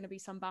think there's going to be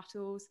some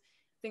battles.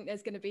 I think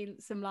there's going to be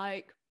some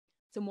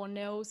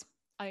 1-0s.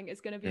 I think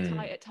it's going to be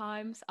tight at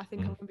times. I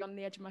think I'm going to be on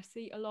the edge of my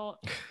seat a lot.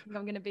 I think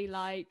I'm going to be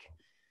like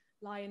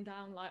lying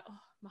down, like, oh,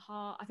 my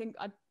heart. I think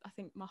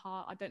my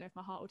heart, I don't know if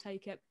my heart will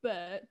take it,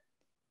 but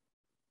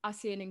I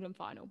see an England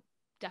final,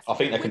 I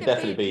think there can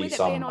definitely be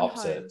some home.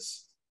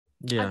 upsets.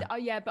 Yeah.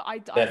 But I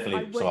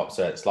Definitely some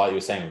upsets. Like you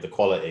were saying with the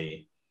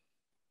quality,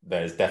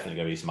 there's definitely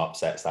going to be some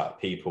upsets that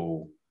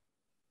people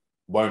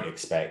won't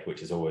expect,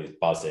 which is always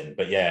buzzing.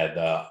 But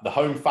yeah, the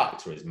home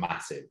factor is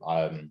massive.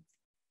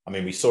 I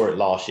mean, we saw it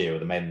last year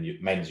with the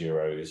men's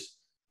Euros.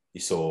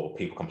 You saw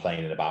people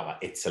complaining about like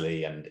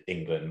Italy and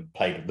England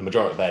played the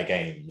majority of their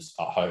games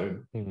at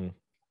home. Mm-hmm.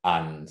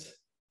 And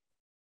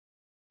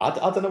I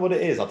don't know what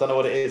it is. I don't know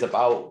what it is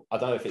about. I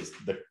don't know if it's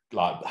the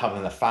like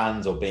having the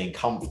fans or being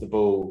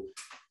comfortable,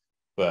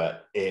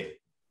 but it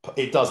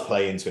does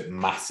play into it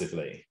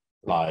massively,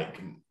 like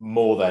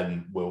more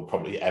than we'll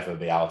probably ever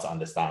be able to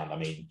understand. I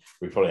mean,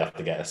 we probably have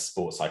to get a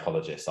sports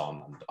psychologist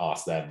on and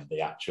ask them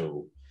the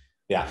actual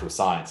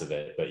science of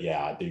it. But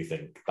yeah, I do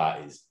think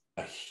that is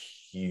a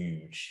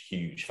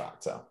huge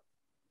factor.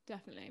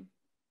 Definitely.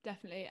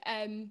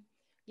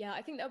 Yeah,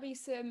 I think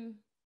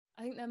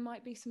there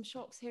might be some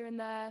shocks here and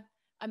there.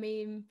 I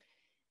mean,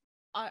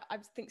 I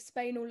think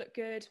Spain will look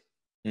good.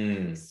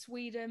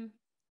 Sweden,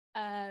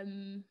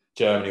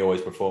 Germany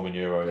always perform in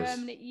Euros.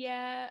 Germany,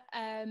 yeah.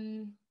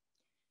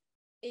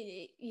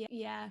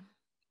 Yeah.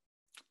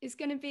 It's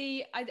going to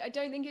be, I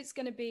don't think it's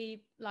going to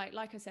be like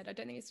I said, I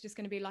don't think it's just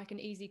going to be like an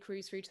easy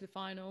cruise through to the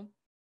final.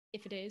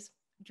 If it is,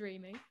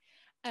 dreaming.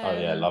 Oh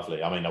yeah,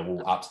 lovely. I mean,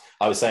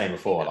 I was saying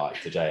before,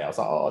 like to Jay, I was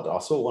like, I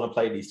sort of want to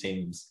play these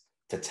teams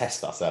to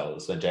test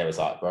ourselves. And Jay was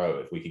like, bro,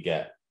 if we could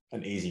get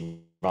an easy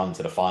run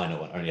to the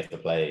final and only have to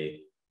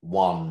play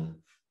one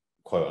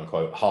quote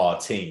unquote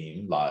hard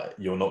team, like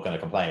you're not going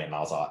to complain. And I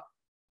was like,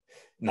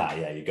 nah,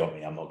 yeah, you got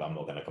me. I'm not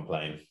going to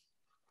complain.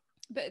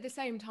 But at the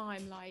same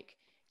time, like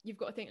you've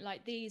got to think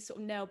like these sort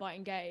of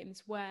nail-biting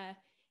games where,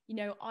 you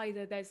know,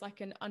 either there's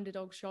like an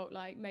underdog shock,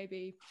 like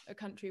maybe a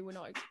country will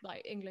not,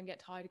 like England get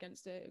tied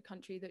against a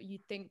country that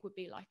you'd think would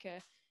be like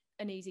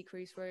an easy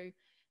cruise through.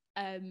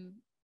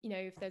 You know,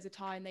 if there's a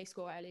tie and they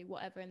score early,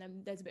 whatever, and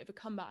then there's a bit of a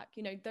comeback,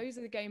 you know, those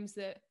are the games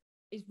that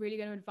is really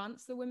going to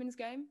advance the women's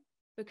game,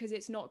 because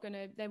it's not going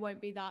to, there won't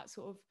be that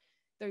sort of,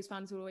 those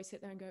fans will always sit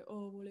there and go,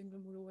 oh, well,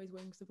 England will always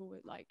win because they've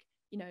always, like,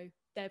 you know,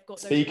 they've got.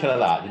 Speaking of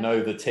that, you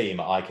know, the team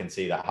I can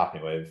see that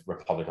happening with,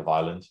 Republic of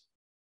Ireland.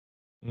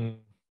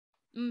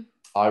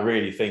 I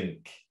really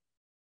think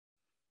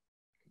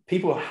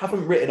people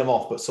haven't written them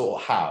off, but sort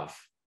of have.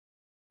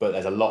 But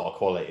there's a lot of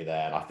quality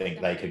there, and I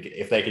think they could,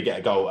 if they could get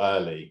a goal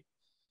early,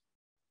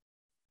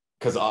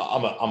 because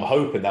I'm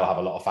hoping they'll have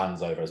a lot of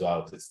fans over as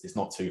well, because it's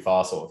not too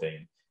far sort of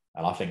thing,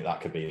 and I think that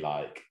could be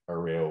like a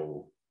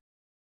real.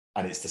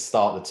 And it's to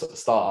start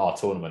our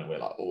tournament, and we're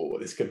like, oh,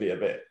 this could be a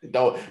bit.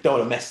 Don't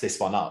want to mess this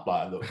one up.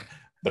 Like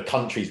the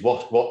country's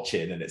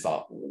watching, and it's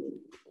like,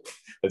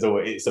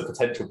 it's a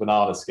potential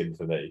banana skin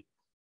for me.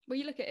 Well,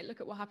 you look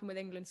at what happened with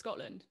England,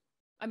 Scotland.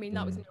 I mean,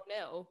 that was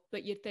 0-0,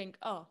 but you'd think,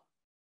 oh,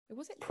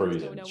 was it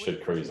cruising?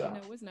 Should cruise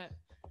out, wasn't it?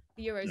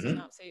 The Euros is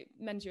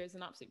men's Euros is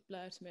an absolute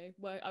blur to me.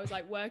 I was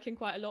like working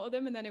quite a lot of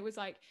them, and then it was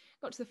like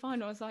got to the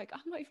final. I was like,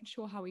 I'm not even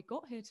sure how we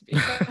got here, to be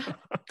fair.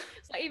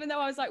 It's like, even though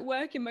I was like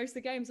working most of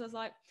the games, I was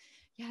like,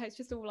 yeah, it's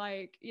just all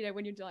like, you know,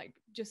 when you're like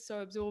just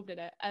so absorbed in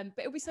it. But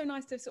it would be so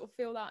nice to sort of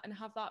feel that and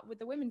have that with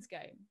the women's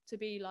game, to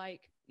be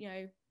like, you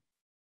know,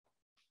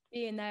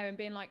 being there and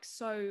being like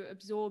so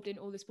absorbed in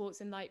all the sports,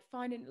 and like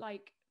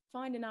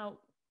finding out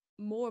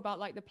more about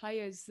like the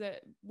players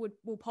that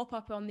will pop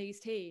up on these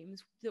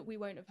teams that we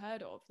won't have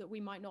heard of, that we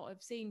might not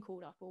have seen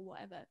called up or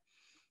whatever.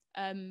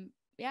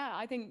 Yeah,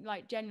 I think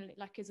like generally,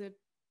 like as a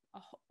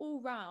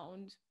all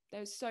round,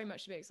 there's so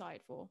much to be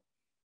excited for.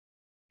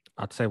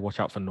 I'd say watch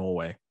out for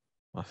Norway,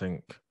 I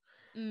think,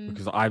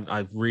 because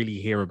I really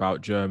hear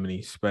about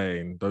Germany,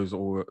 Spain. Those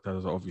are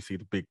obviously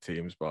the big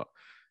teams, but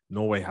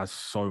Norway has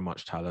so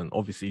much talent.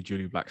 Obviously,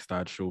 Julie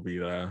Blackstad, she'll be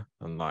there,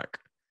 and like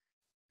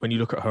when you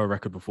look at her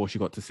record before she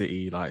got to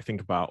City, like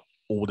think about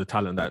all the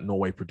talent that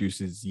Norway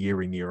produces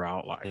year in, year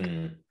out. Like,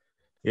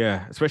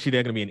 yeah, especially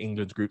they're going to be in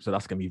England's group, so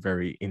that's going to be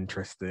very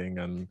interesting.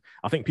 And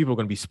I think people are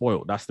going to be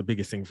spoiled. That's the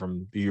biggest thing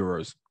from the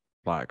Euros.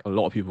 Like a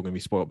lot of people are going to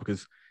be spoiled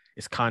because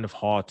it's kind of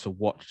hard to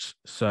watch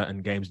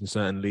certain games in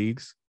certain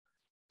leagues.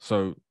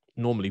 So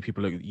normally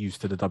people are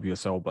used to the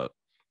WSL, but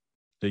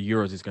the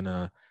Euros is going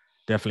to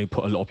definitely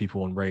put a lot of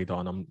people on radar,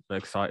 and I'm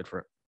excited for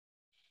it.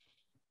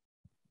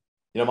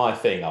 You know, my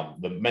thing,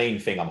 the main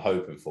thing I'm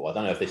hoping for, I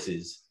don't know if this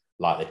is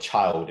like the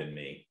child in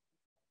me,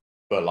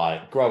 but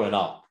like growing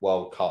up,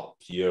 World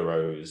Cups,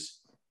 Euros,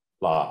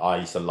 like I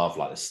used to love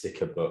like the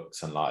sticker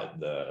books and like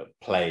the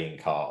playing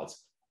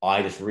cards.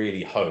 I just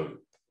really hope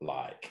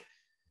like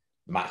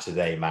Match of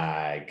the Day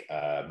mag,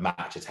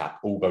 Match Attack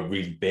all go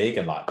really big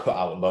and like put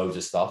out loads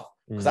of stuff,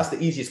 because that's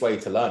the easiest way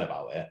to learn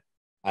about it.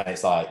 And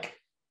it's like,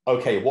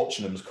 okay,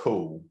 watching them's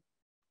cool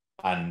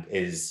and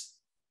is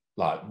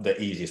like the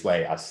easiest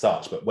way as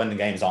such, but when the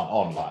games aren't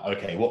on, like,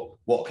 okay,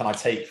 what can I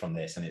take from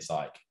this? And it's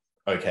like,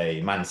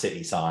 okay, Man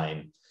City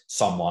sign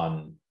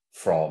someone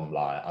from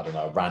like, I don't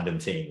know, a random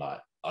team, like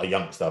a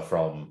youngster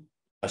from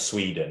a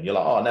Sweden. You're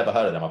like, oh, I never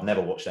heard of them, I've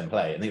never watched them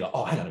play. And then you're like,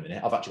 oh, hang on a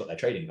minute, I've actually got their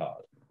trading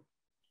card.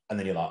 And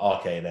then you're like,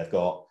 okay, they've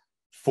got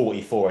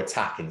 44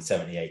 attacking,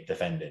 78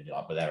 defending,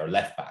 like, but they're a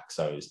left back.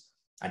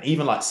 And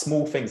even like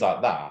small things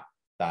like that,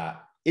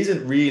 that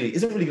isn't really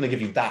going to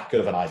give you that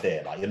good of an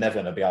idea. Like, you're never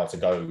going to be able to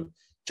go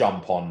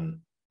jump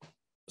on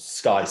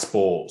Sky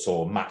Sports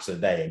or Match of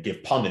the Day and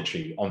give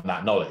punditry on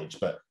that knowledge,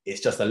 but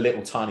it's just a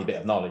little tiny bit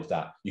of knowledge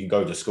that you can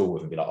go to school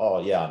with and be like,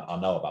 oh yeah, I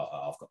know about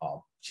her.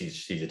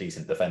 She's a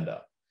decent defender,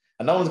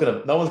 and no one's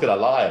gonna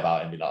lie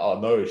about it and be like, oh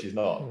no, she's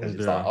not, because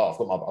it's like, oh,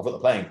 I've got the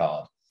playing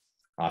card.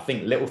 And I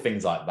think little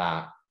things like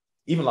that,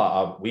 even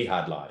like we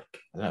had like,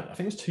 I don't know, I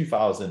think it was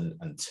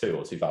 2002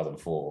 or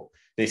 2004.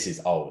 This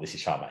is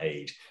showing my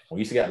age. We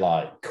used to get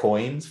like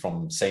coins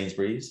from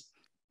Sainsbury's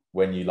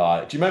when you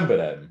like, do you remember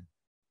them?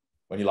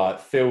 When you like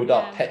filled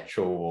up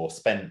petrol or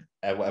spent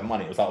whatever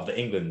money, it was like of the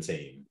England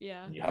team.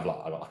 Yeah. And you have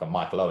like a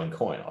Michael Owen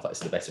coin. I was like, this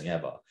is the best thing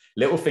ever.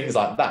 Little things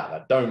like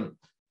that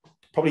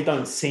probably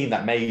don't seem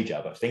that major,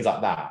 but things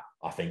like that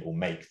I think will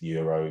make the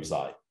Euros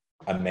like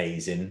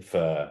amazing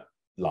for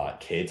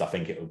like kids. I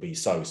think it would be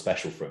so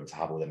special for them to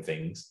have all them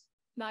things.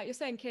 No, you're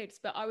saying kids,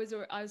 but I was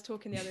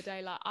talking the other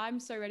day, like,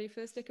 I'm so ready for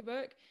the sticker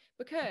book,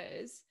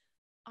 because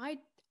like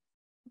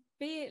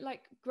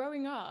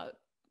growing up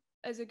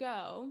as a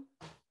girl,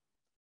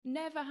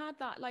 never had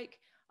that. Like,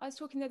 I was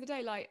talking the other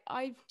day, like,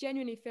 I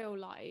genuinely feel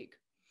like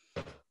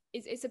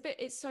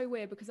it's so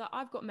weird, because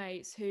I've got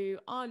mates who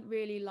aren't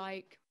really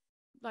like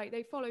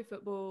they follow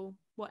football,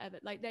 whatever,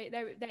 like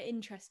they're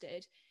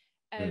interested,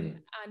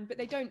 but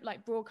they don't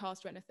like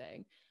broadcast or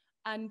anything,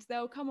 and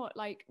they'll come out,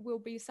 like, we'll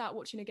be sat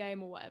watching a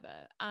game or whatever,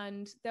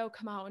 and they'll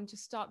come out and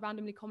just start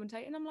randomly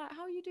commentating, and I'm like,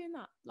 how are you doing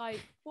that? Like,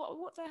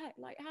 what the heck?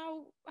 Like,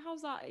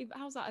 how's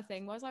that a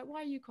thing? Well, I was like,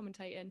 why are you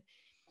commentating?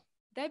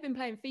 They've been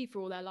playing FIFA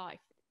all their life.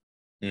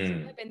 So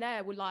they've been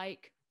there with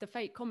like the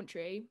fake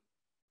commentary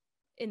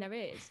in their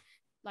ears,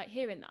 like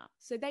hearing that.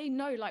 So they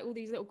know like all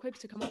these little quibs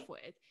to come off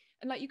with.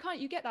 And like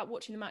you get that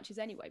watching the matches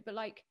anyway, but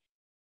like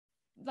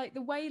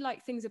the way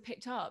like things are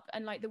picked up,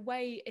 and like the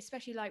way,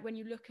 especially like when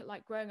you look at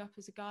like growing up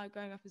as a guy,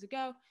 growing up as a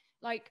girl,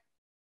 like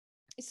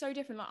it's so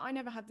different. Like, I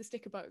never had the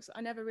sticker books.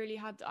 I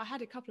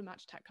had a couple of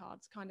match attack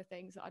cards kind of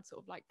things that I'd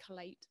sort of like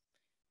collate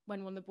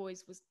when one of the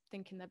boys was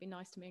thinking they'd be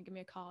nice to me and give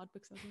me a card,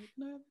 because I was like,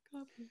 no, I have a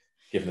card, please.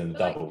 Giving them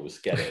doubles,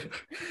 get it.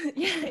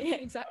 yeah,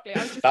 exactly.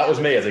 That was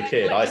me as a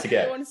kid. Like, I used to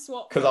get,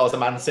 because I was a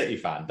Man swap. City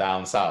fan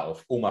down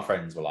south, all my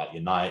friends were like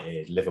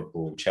United,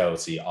 Liverpool,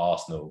 Chelsea,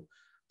 Arsenal.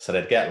 So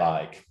they'd get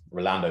like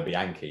Rolando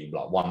Bianchi,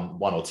 like one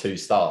or two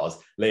stars.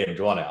 Liam, do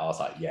you want it? I was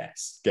like,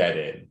 yes, get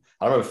in.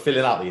 I remember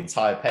filling out the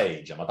entire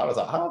page, and my dad was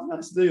like, how have you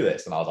managed to do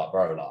this? And I was like,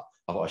 bro, like,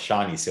 I've got a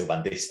shiny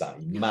Sylvandista.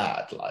 You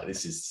mad? Like,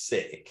 this is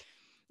sick.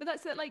 But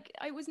that's it. Like,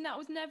 that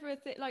was never a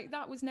thing. Like,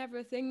 that was never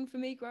a thing for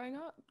me growing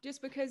up, just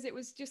because it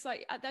was just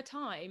like, at that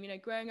time, you know,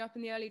 growing up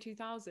in the early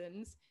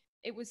 2000s,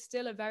 it was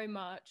still a very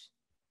much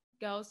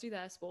girls do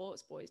their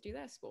sports, boys do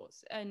their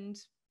sports, and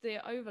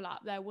the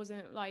overlap there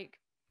wasn't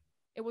like,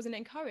 it wasn't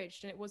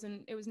encouraged, and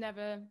it was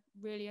never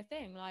really a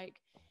thing.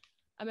 Like,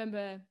 I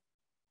remember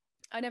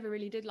I never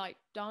really did like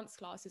dance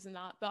classes and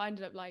that, but I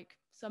ended up like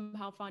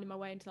somehow finding my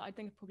way into that. I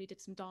think I probably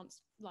did some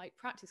dance like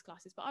practice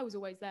classes, but I was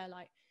always there,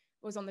 like,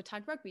 was on the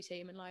tag rugby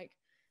team and like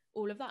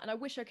all of that. And I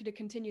wish I could have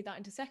continued that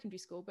into secondary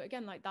school, but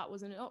again, like, that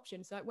wasn't an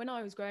option. So like, when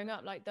I was growing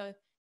up, like,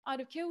 I'd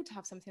have killed to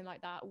have something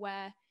like that,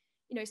 where,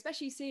 you know,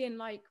 especially seeing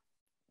like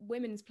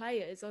women's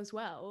players as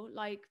well,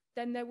 like,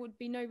 then there would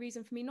be no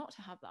reason for me not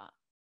to have that.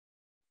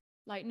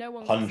 Like, no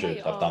one 100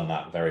 have done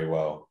that very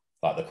well,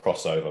 like the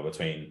crossover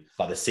between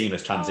like the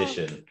seamless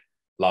transition.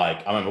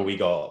 Like, I remember we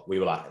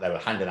were like, they were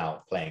handing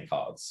out playing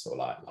cards, or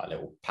like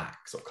little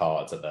packs of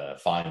cards at the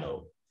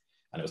final.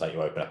 And it was like,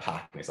 you open a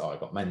pack and it's like, oh, I've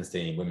got men's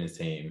team, women's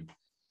team.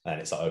 And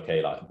it's like,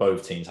 okay, like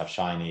both teams have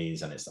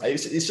shinies, and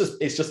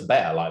it's just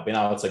better, like being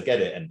able to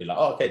get it and be like,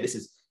 oh, okay, this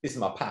is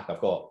my pack.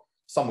 I've got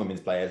some women's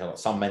players, I've got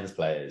some men's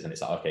players, and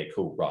it's like, okay,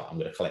 cool, right, I'm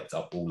going to collect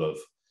up all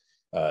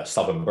of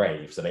Southern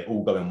Brave, so they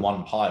all go in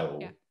one pile.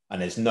 Yeah.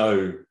 And there's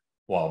no,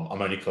 well,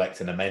 I'm only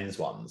collecting the men's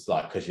ones,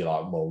 like, because you're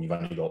like, well, you've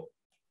only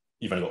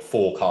got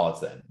 4 cards,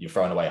 then you're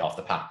throwing away half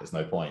the pack, there's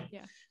no point.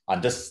 Yeah.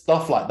 And just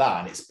stuff like that.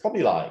 And it's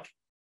probably like,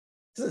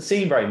 it doesn't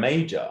seem very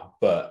major,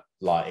 but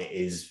like, it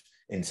is,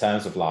 in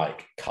terms of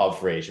like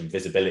coverage and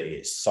visibility,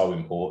 it's so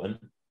important.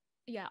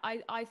 Yeah,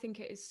 I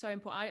think it is so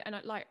important.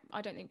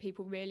 I don't think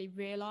people really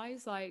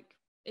realize, like,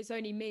 it's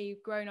only me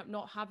growing up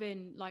not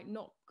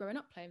growing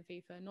up playing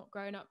FIFA, not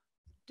growing up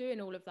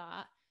doing all of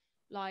that,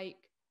 like,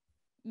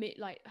 me,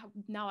 like,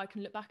 now I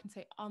can look back and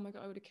say, oh my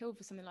god, I would have killed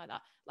for something like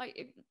that.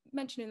 Like,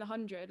 mentioning the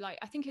 100, like,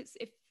 I think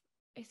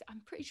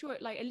I'm pretty sure,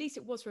 like, at least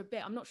it was for a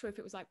bit, I'm not sure if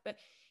it was like, but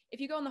if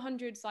you go on the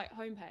 100's like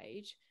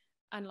homepage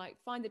and like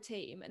find the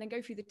team and then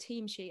go through the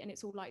team sheet, and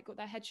it's all like got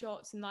their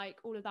headshots and like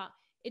all of that,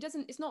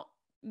 it's not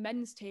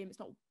men's team, it's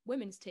not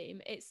women's team,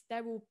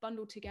 they're all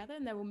bundled together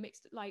and they're all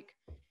mixed, like,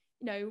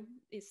 you know,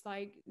 it's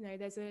like, you know,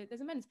 there's a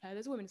men's player,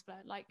 there's a women's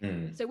player, like,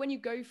 so when you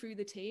go through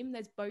the team,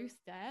 there's both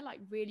there, like,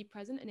 really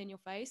present and in your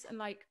face. And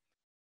like,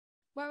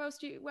 where else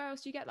do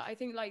you get that? I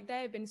think like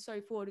they've been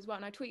so forward as well.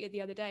 And I tweeted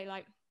the other day,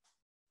 like,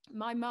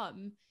 my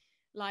mum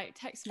like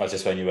text me. I was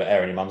just when you were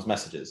airing your mum's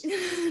messages.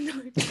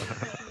 No,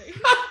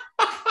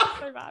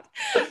 so bad.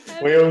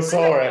 We all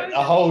saw it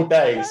a whole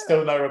day,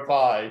 still no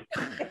reply.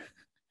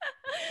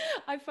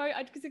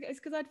 It's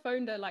because I'd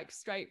phoned her like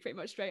pretty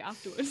much straight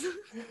afterwards.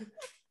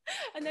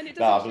 And then it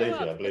No, I doesn't believe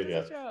show you. I up. believe It you.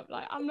 doesn't show up.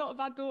 Like, I'm not a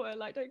bad daughter.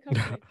 Like, don't come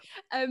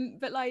to me.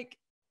 But like,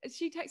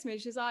 she texted me.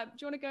 She's like,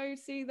 "Do you want to go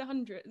see the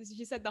hundreds?"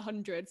 She said the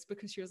hundreds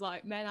because she was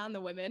like, men and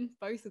the women,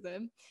 both of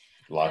them.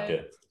 Like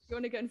it. "Do you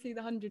want to go and see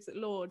the hundreds at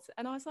Lord's?"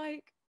 And I was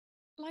like,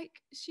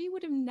 she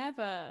would have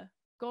never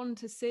gone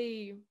to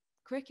see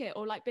cricket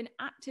or like been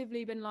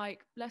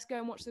like, let's go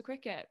and watch the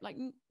cricket. Like,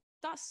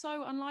 that's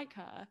so unlike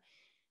her,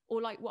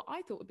 or like what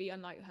I thought would be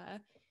unlike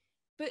her.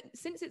 But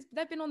since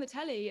they've been on the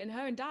telly, and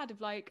her and dad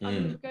have like, I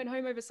remember going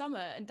home over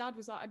summer and dad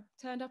was like, I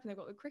turned up and they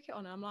got the cricket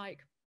on, and I'm like,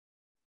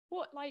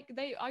 what? Like,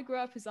 I grew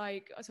up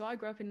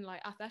in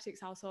like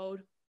athletics household,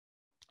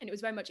 and it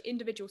was very much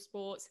individual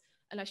sports.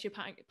 Unless you're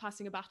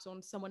passing a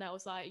baton to someone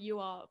else, like, you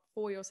are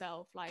for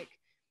yourself. Like,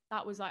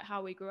 that was like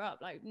how we grew up.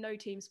 Like, no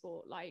team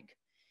sport. Like,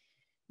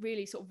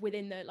 really sort of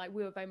within the, like,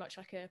 we were very much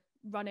like a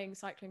running,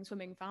 cycling,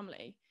 swimming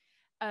family.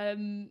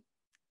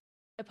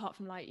 Apart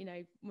from, like, you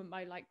know, when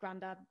my like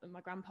granddad and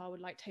my grandpa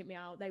would like take me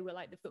out, they were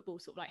like the football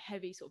sort of like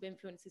heavy sort of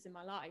influences in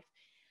my life.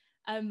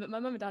 But my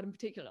mum and dad in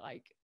particular,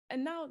 like,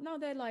 and now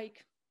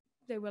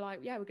they were like,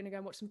 yeah, we're going to go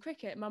and watch some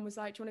cricket. Mum was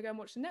like, do you want to go and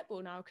watch the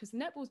netball now? Because the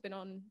netball's been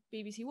on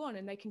BBC One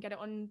and they can get it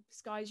on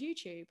Sky's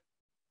YouTube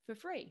for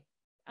free.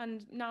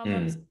 And now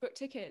Mum's booked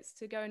tickets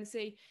to go and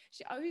see.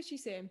 Who's she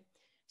seeing?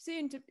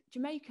 Seeing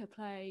Jamaica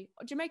play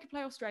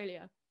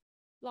Australia.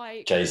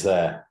 Like, Jay's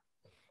there.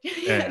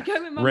 Yeah,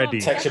 go with my ready.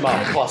 mum. Text your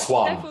mum,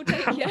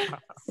 +1. Yeah,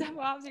 Steph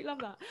will absolutely love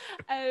that.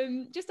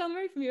 Just down the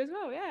road from you as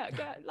well. Yeah,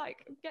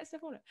 get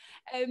Steph on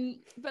it.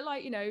 But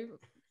like, you know,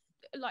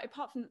 like,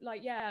 apart from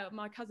like, yeah,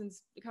 my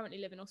cousins currently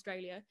live in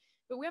Australia,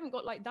 but we haven't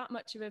got like that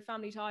much of a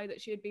family tie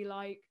that she'd be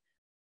like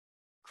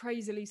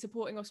crazily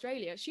supporting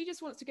Australia. She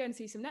just wants to go and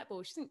see some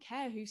netball. She doesn't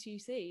care who she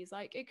sees.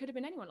 Like, it could have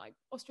been anyone. Like,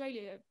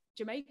 Australia,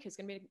 Jamaica is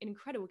going to be an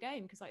incredible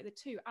game because like the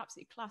two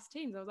absolutely class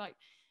teams. I was like,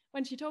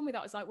 when she told me that,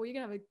 I was like, well, you're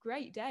gonna have a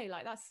great day.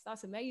 Like,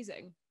 that's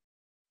amazing.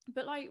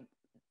 But like,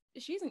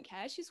 she doesn't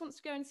care. She just wants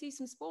to go and see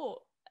some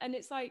sport. And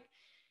it's like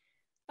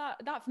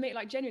that for me,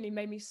 like, genuinely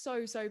made me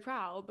so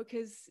proud,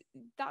 because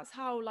that's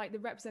how like the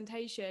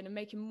representation and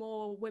making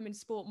more women's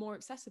sport more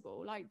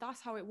accessible, like,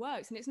 that's how it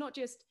works. And it's not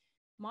just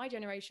my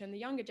generation, the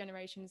younger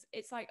generations,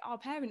 it's like our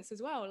parents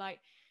as well. Like,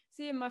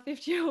 seeing my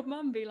 50-year-old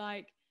mum be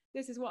like,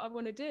 this is what I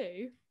want to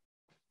do,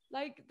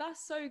 like,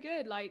 that's so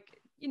good.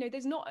 Like, you know,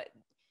 there's not,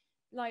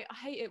 like, I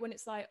hate it when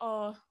it's like,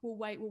 oh, we'll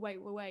wait,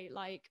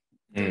 like,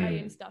 delay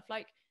and stuff.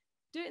 Like,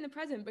 do it in the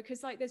present,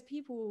 because like there's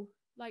people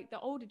like the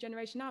older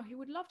generation now who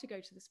would love to go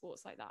to the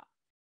sports like that.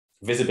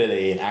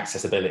 Visibility and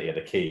accessibility are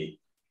the key.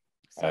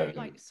 So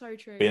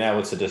true. Being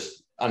able to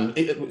just, and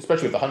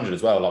especially with the 100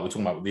 as well, like we're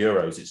talking about with the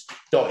Euros, it's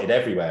dotted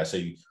everywhere. So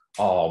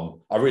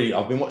I've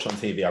been watching on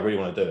TV. I really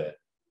want to do it.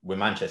 We're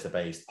Manchester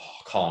based.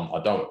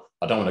 I don't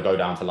want to go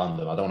down to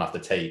London. I don't have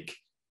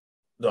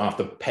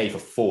to pay for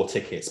 4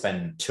 tickets,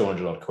 spend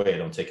 200 odd quid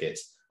on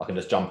tickets. I can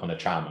just jump on a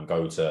tram and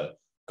go to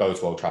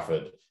Old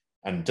Trafford,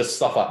 and just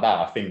stuff like that.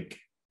 I think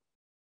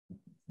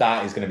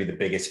that is going to be the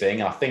biggest thing.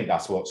 And I think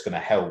that's what's going to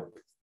help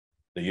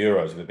the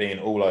Euros, with being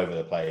all over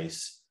the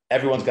place.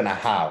 Everyone's going to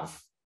have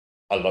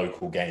a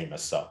local game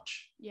as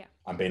such. Yeah.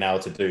 And being able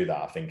to do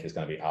that, I think, is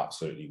going to be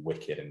absolutely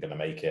wicked and going to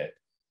make it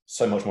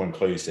so much more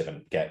inclusive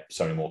and get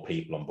so many more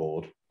people on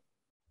board.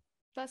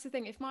 That's the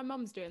thing. If my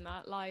mum's doing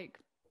that, like,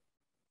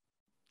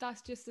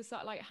 that's just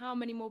like, how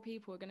many more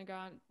people are going to go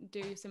out and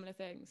do similar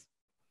things?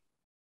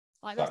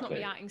 Like, that's not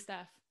me outing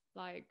Steph.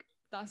 Like,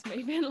 that's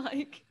me being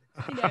like,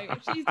 you know,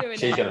 if she's doing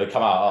She's going to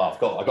come out, I've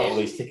got all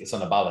these tickets on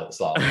the ballot. It's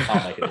like, I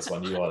can't make it this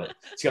one, you want it.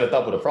 She's going to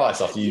double the price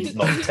after you've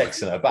not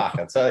texting her back,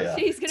 I tell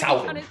you.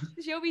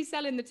 She'll be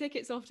selling the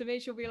tickets off to me.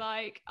 She'll be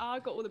like, I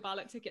got all the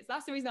ballot tickets.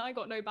 That's the reason I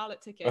got no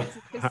ballot tickets,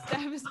 because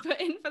Steph has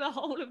put in for the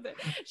whole of it.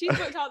 She's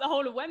booked out the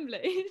whole of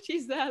Wembley.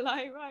 She's there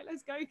like, right,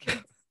 let's go,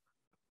 kids.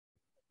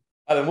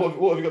 And then what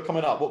have you got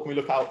coming up? What can we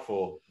look out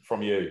for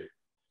from you?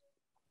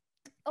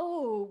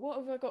 Oh, what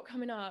have I got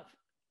coming up?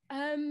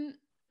 In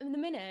the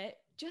minute,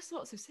 just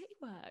lots of city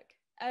work.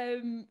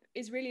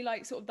 Is really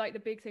like sort of like the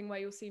big thing where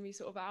you'll see me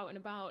sort of out and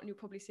about, and you'll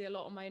probably see a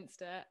lot on my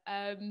Insta.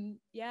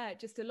 Yeah,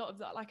 just a lot of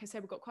that. Like I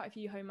said, we've got quite a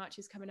few home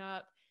matches coming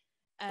up.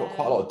 Got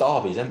quite a lot of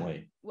derbies, haven't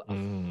we?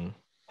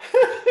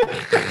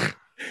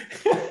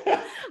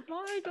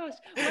 My gosh.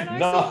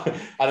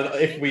 And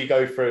if we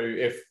go through,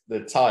 if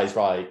the tie's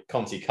right,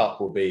 Conti Cup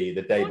will be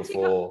the day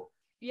before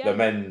the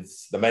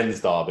men's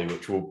derby,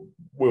 which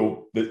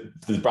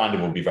the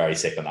branding will be very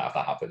sick on that if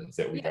that happens.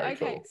 It will be very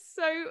cool.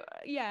 So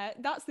yeah,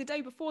 that's the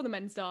day before the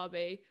men's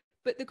derby,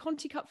 but the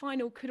Conti Cup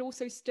final could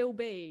also still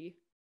be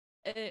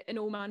an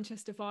all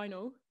Manchester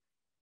final.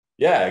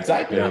 Yeah,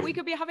 exactly. We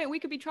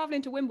could be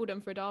traveling to Wimbledon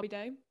for a derby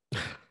day.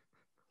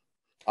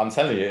 I'm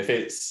telling you, if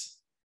it's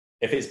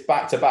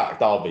back-to-back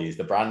derbies,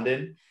 the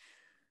branding,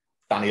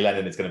 Danny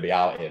Lennon is going to be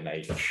out here,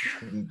 mate,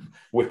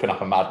 whipping up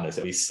a madness.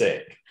 It'll be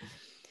sick.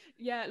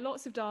 Yeah,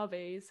 lots of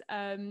derbies.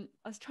 I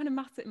was trying to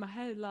math it in my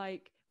head.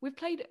 Like we've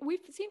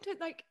seemed to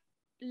like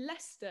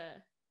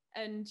Leicester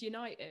and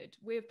United.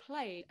 We've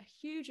played a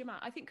huge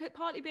amount. I think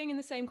partly being in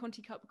the same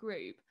Conti Cup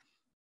group,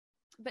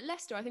 but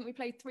Leicester, I think we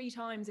played 3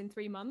 times in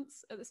 3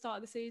 months at the start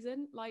of the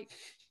season. Like,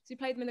 so we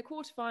played them in the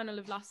quarterfinal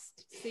of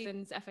last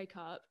season's FA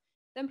Cup,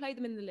 then played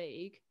them in the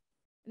league,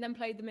 and then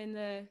played them in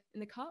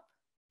the cup.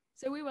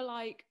 So we were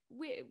like,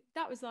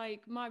 that was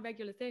like my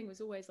regular thing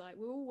was always like,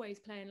 we're always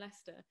playing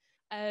Leicester.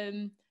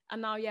 And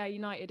now, yeah,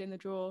 United in the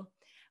draw,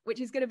 which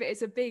is going to be,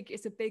 it's a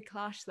big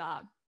clash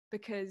that,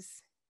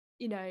 because,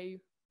 you know,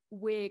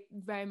 we're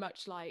very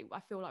much like, I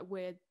feel like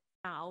we're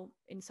now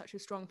in such a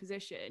strong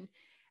position.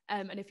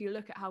 And if you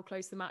look at how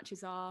close the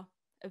matches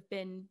have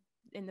been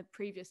in the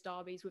previous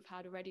derbies we've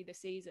had already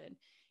this season,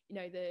 you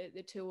know,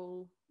 the 2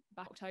 all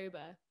back October,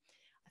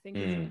 I think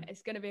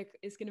it's going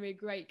to be a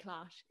great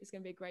clash. It's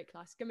going to be a great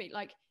clash. It's going to be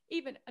like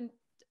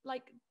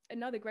like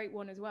another great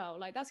one as well.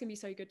 Like that's going to be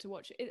so good to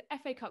watch.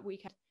 FA Cup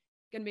weekend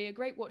going to be a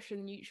great watch for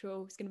the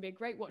neutral. It's going to be a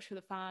great watch for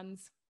the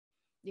fans.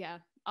 Yeah,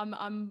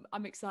 I'm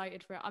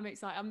excited for it. I'm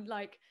excited. I'm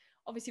like,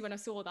 obviously when I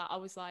saw that, I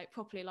was like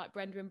properly like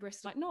Brenda and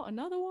Bristol, like not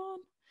another one.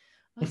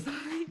 I was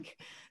like,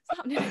 it's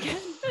happening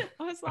again.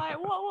 I was like,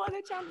 what are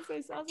the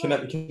chances? I was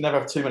you can never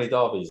have too many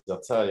derbies,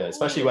 I'll tell you,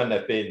 especially when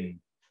they've been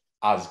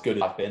as good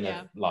as I've been.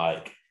 Yeah.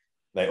 Like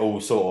they all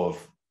sort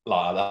of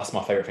like, that's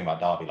my favorite thing about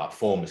derby. Like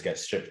form just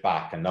gets stripped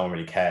back and no one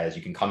really cares.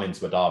 You can come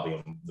into a derby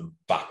on the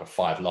back of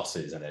 5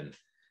 losses and then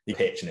you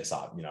pitch and it's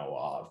like, you know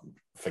what,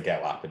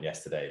 forget what happened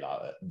yesterday.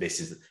 Like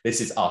this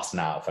is us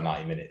now for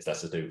 90 minutes.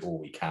 Let's just do all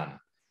we can.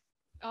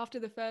 After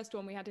the first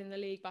one we had in the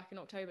league back in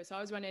October, so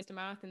I was running a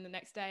marathon the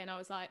next day and I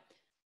was like,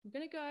 I'm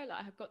going to go,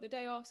 like I've got the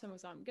day off. So I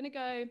was like, I'm going to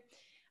go,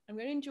 I'm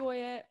going to enjoy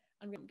it.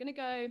 I'm going to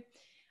go,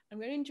 I'm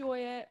going to enjoy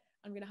it.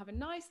 I'm going to have a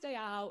nice day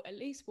out at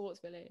Leigh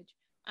Sports Village.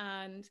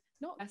 And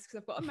not because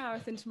I've got a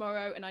marathon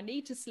tomorrow and I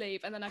need to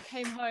sleep. And then I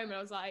came home and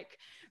I was like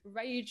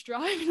rage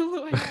driving all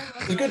the way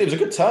home. It was a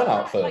good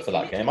turnout for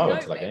that game. I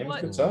went to that game. It was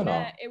a good turnout.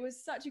 Yeah, it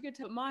was such a good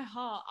turnout. My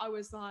heart, I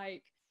was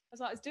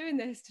doing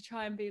this to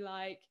try and be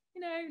like,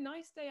 you know,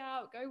 nice day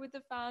out, go with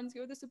the fans,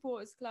 go with the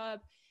supporters club.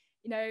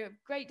 You know,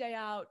 great day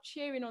out,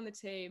 cheering on the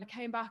team. I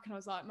came back and I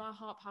was like, my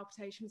heart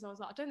palpitations. I was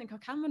like, I don't think I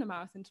can run a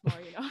marathon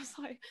tomorrow. You know, I was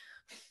like,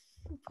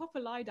 proper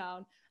lie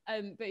down.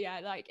 But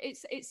yeah, like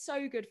it's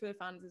so good for the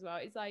fans as well.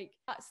 It's like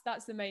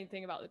that's the main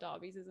thing about the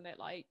derbies, isn't it?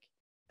 Like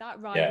that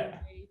rivalry. Yeah.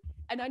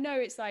 And I know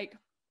it's like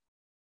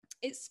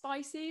it's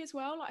spicy as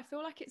well. Like I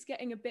feel like it's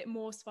getting a bit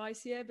more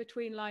spicier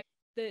between like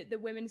the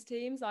women's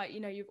teams. Like,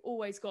 you know, you've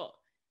always got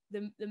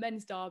the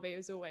men's derby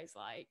was always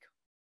like,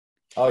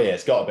 oh yeah,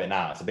 it's got a bit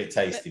now. It's a bit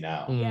tasty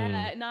now.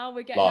 Yeah, now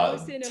we're getting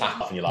like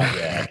tap and you're like,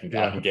 yeah,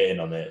 I can get in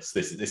on this.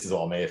 This is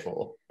what I'm here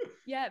for.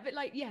 Yeah, but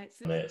like, yeah,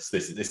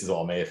 this is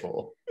what I'm here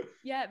for.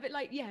 Yeah, but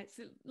like, yeah, it's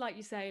like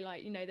you say,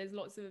 like, you know, there's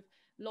lots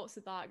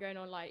of that going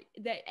on. Like,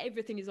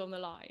 everything is on the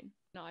line.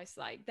 Nice,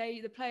 like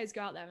the players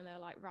go out there and they're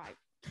like, right,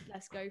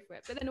 let's go for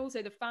it. But then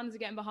also the fans are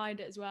getting behind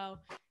it as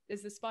well.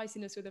 There's the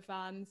spiciness with the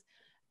fans,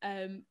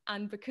 and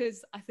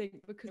because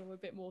we're a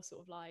bit more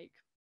sort of like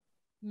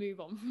move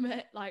on from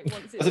it. Like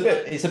once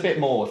it's a bit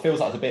more. It feels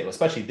like it's a bit,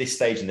 especially this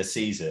stage in the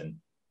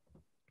season.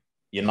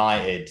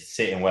 United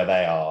sitting where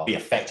they are, we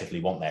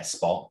effectively want their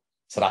spot,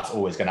 so that's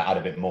always going to add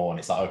a bit more. And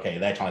it's like, okay,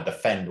 they're trying to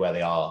defend where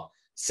they are.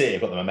 City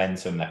have got the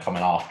momentum; they're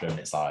coming after them.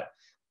 It's like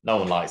no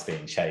one likes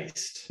being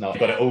chased. No, I've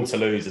got it all to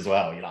lose as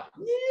well. You're like,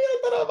 yeah, I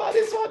don't know about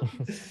this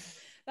one.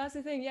 That's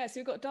the thing. Yeah, so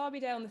we've got Derby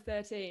Day on the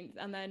 13th,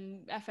 and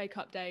then FA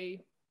Cup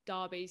Day.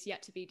 Derbies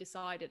yet to be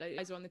decided.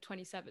 Those are on the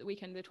 27th,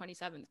 weekend of the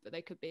 27th, but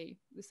they could be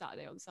the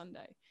Saturday or the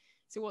Sunday.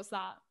 So what's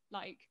that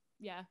like?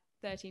 Yeah,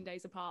 13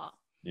 days apart.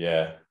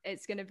 Yeah,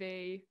 it's going to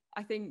be,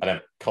 I think. And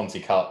then Conti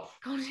Cup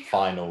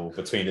final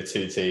between the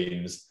two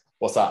teams.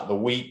 What's that?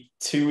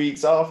 2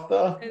 weeks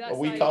after? So a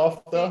week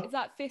after? Is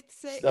that 5th,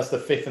 6th? That's the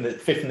 5th and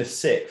the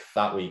 6th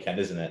that weekend,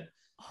 isn't it?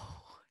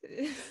 Oh.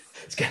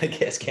 It's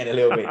getting a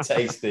little bit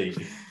tasty.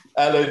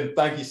 Ellen,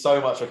 thank you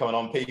so much for coming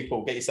on.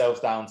 People, get yourselves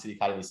down to the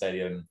Academy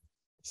Stadium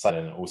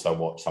and also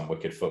watch some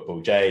wicked football.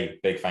 Jay,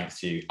 big thanks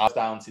to you. As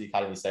down to the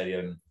Academy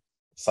Stadium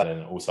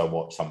and also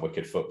watch some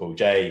wicked football.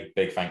 Jay,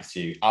 big thanks to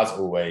you as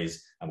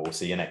always, and we'll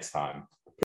see you next time.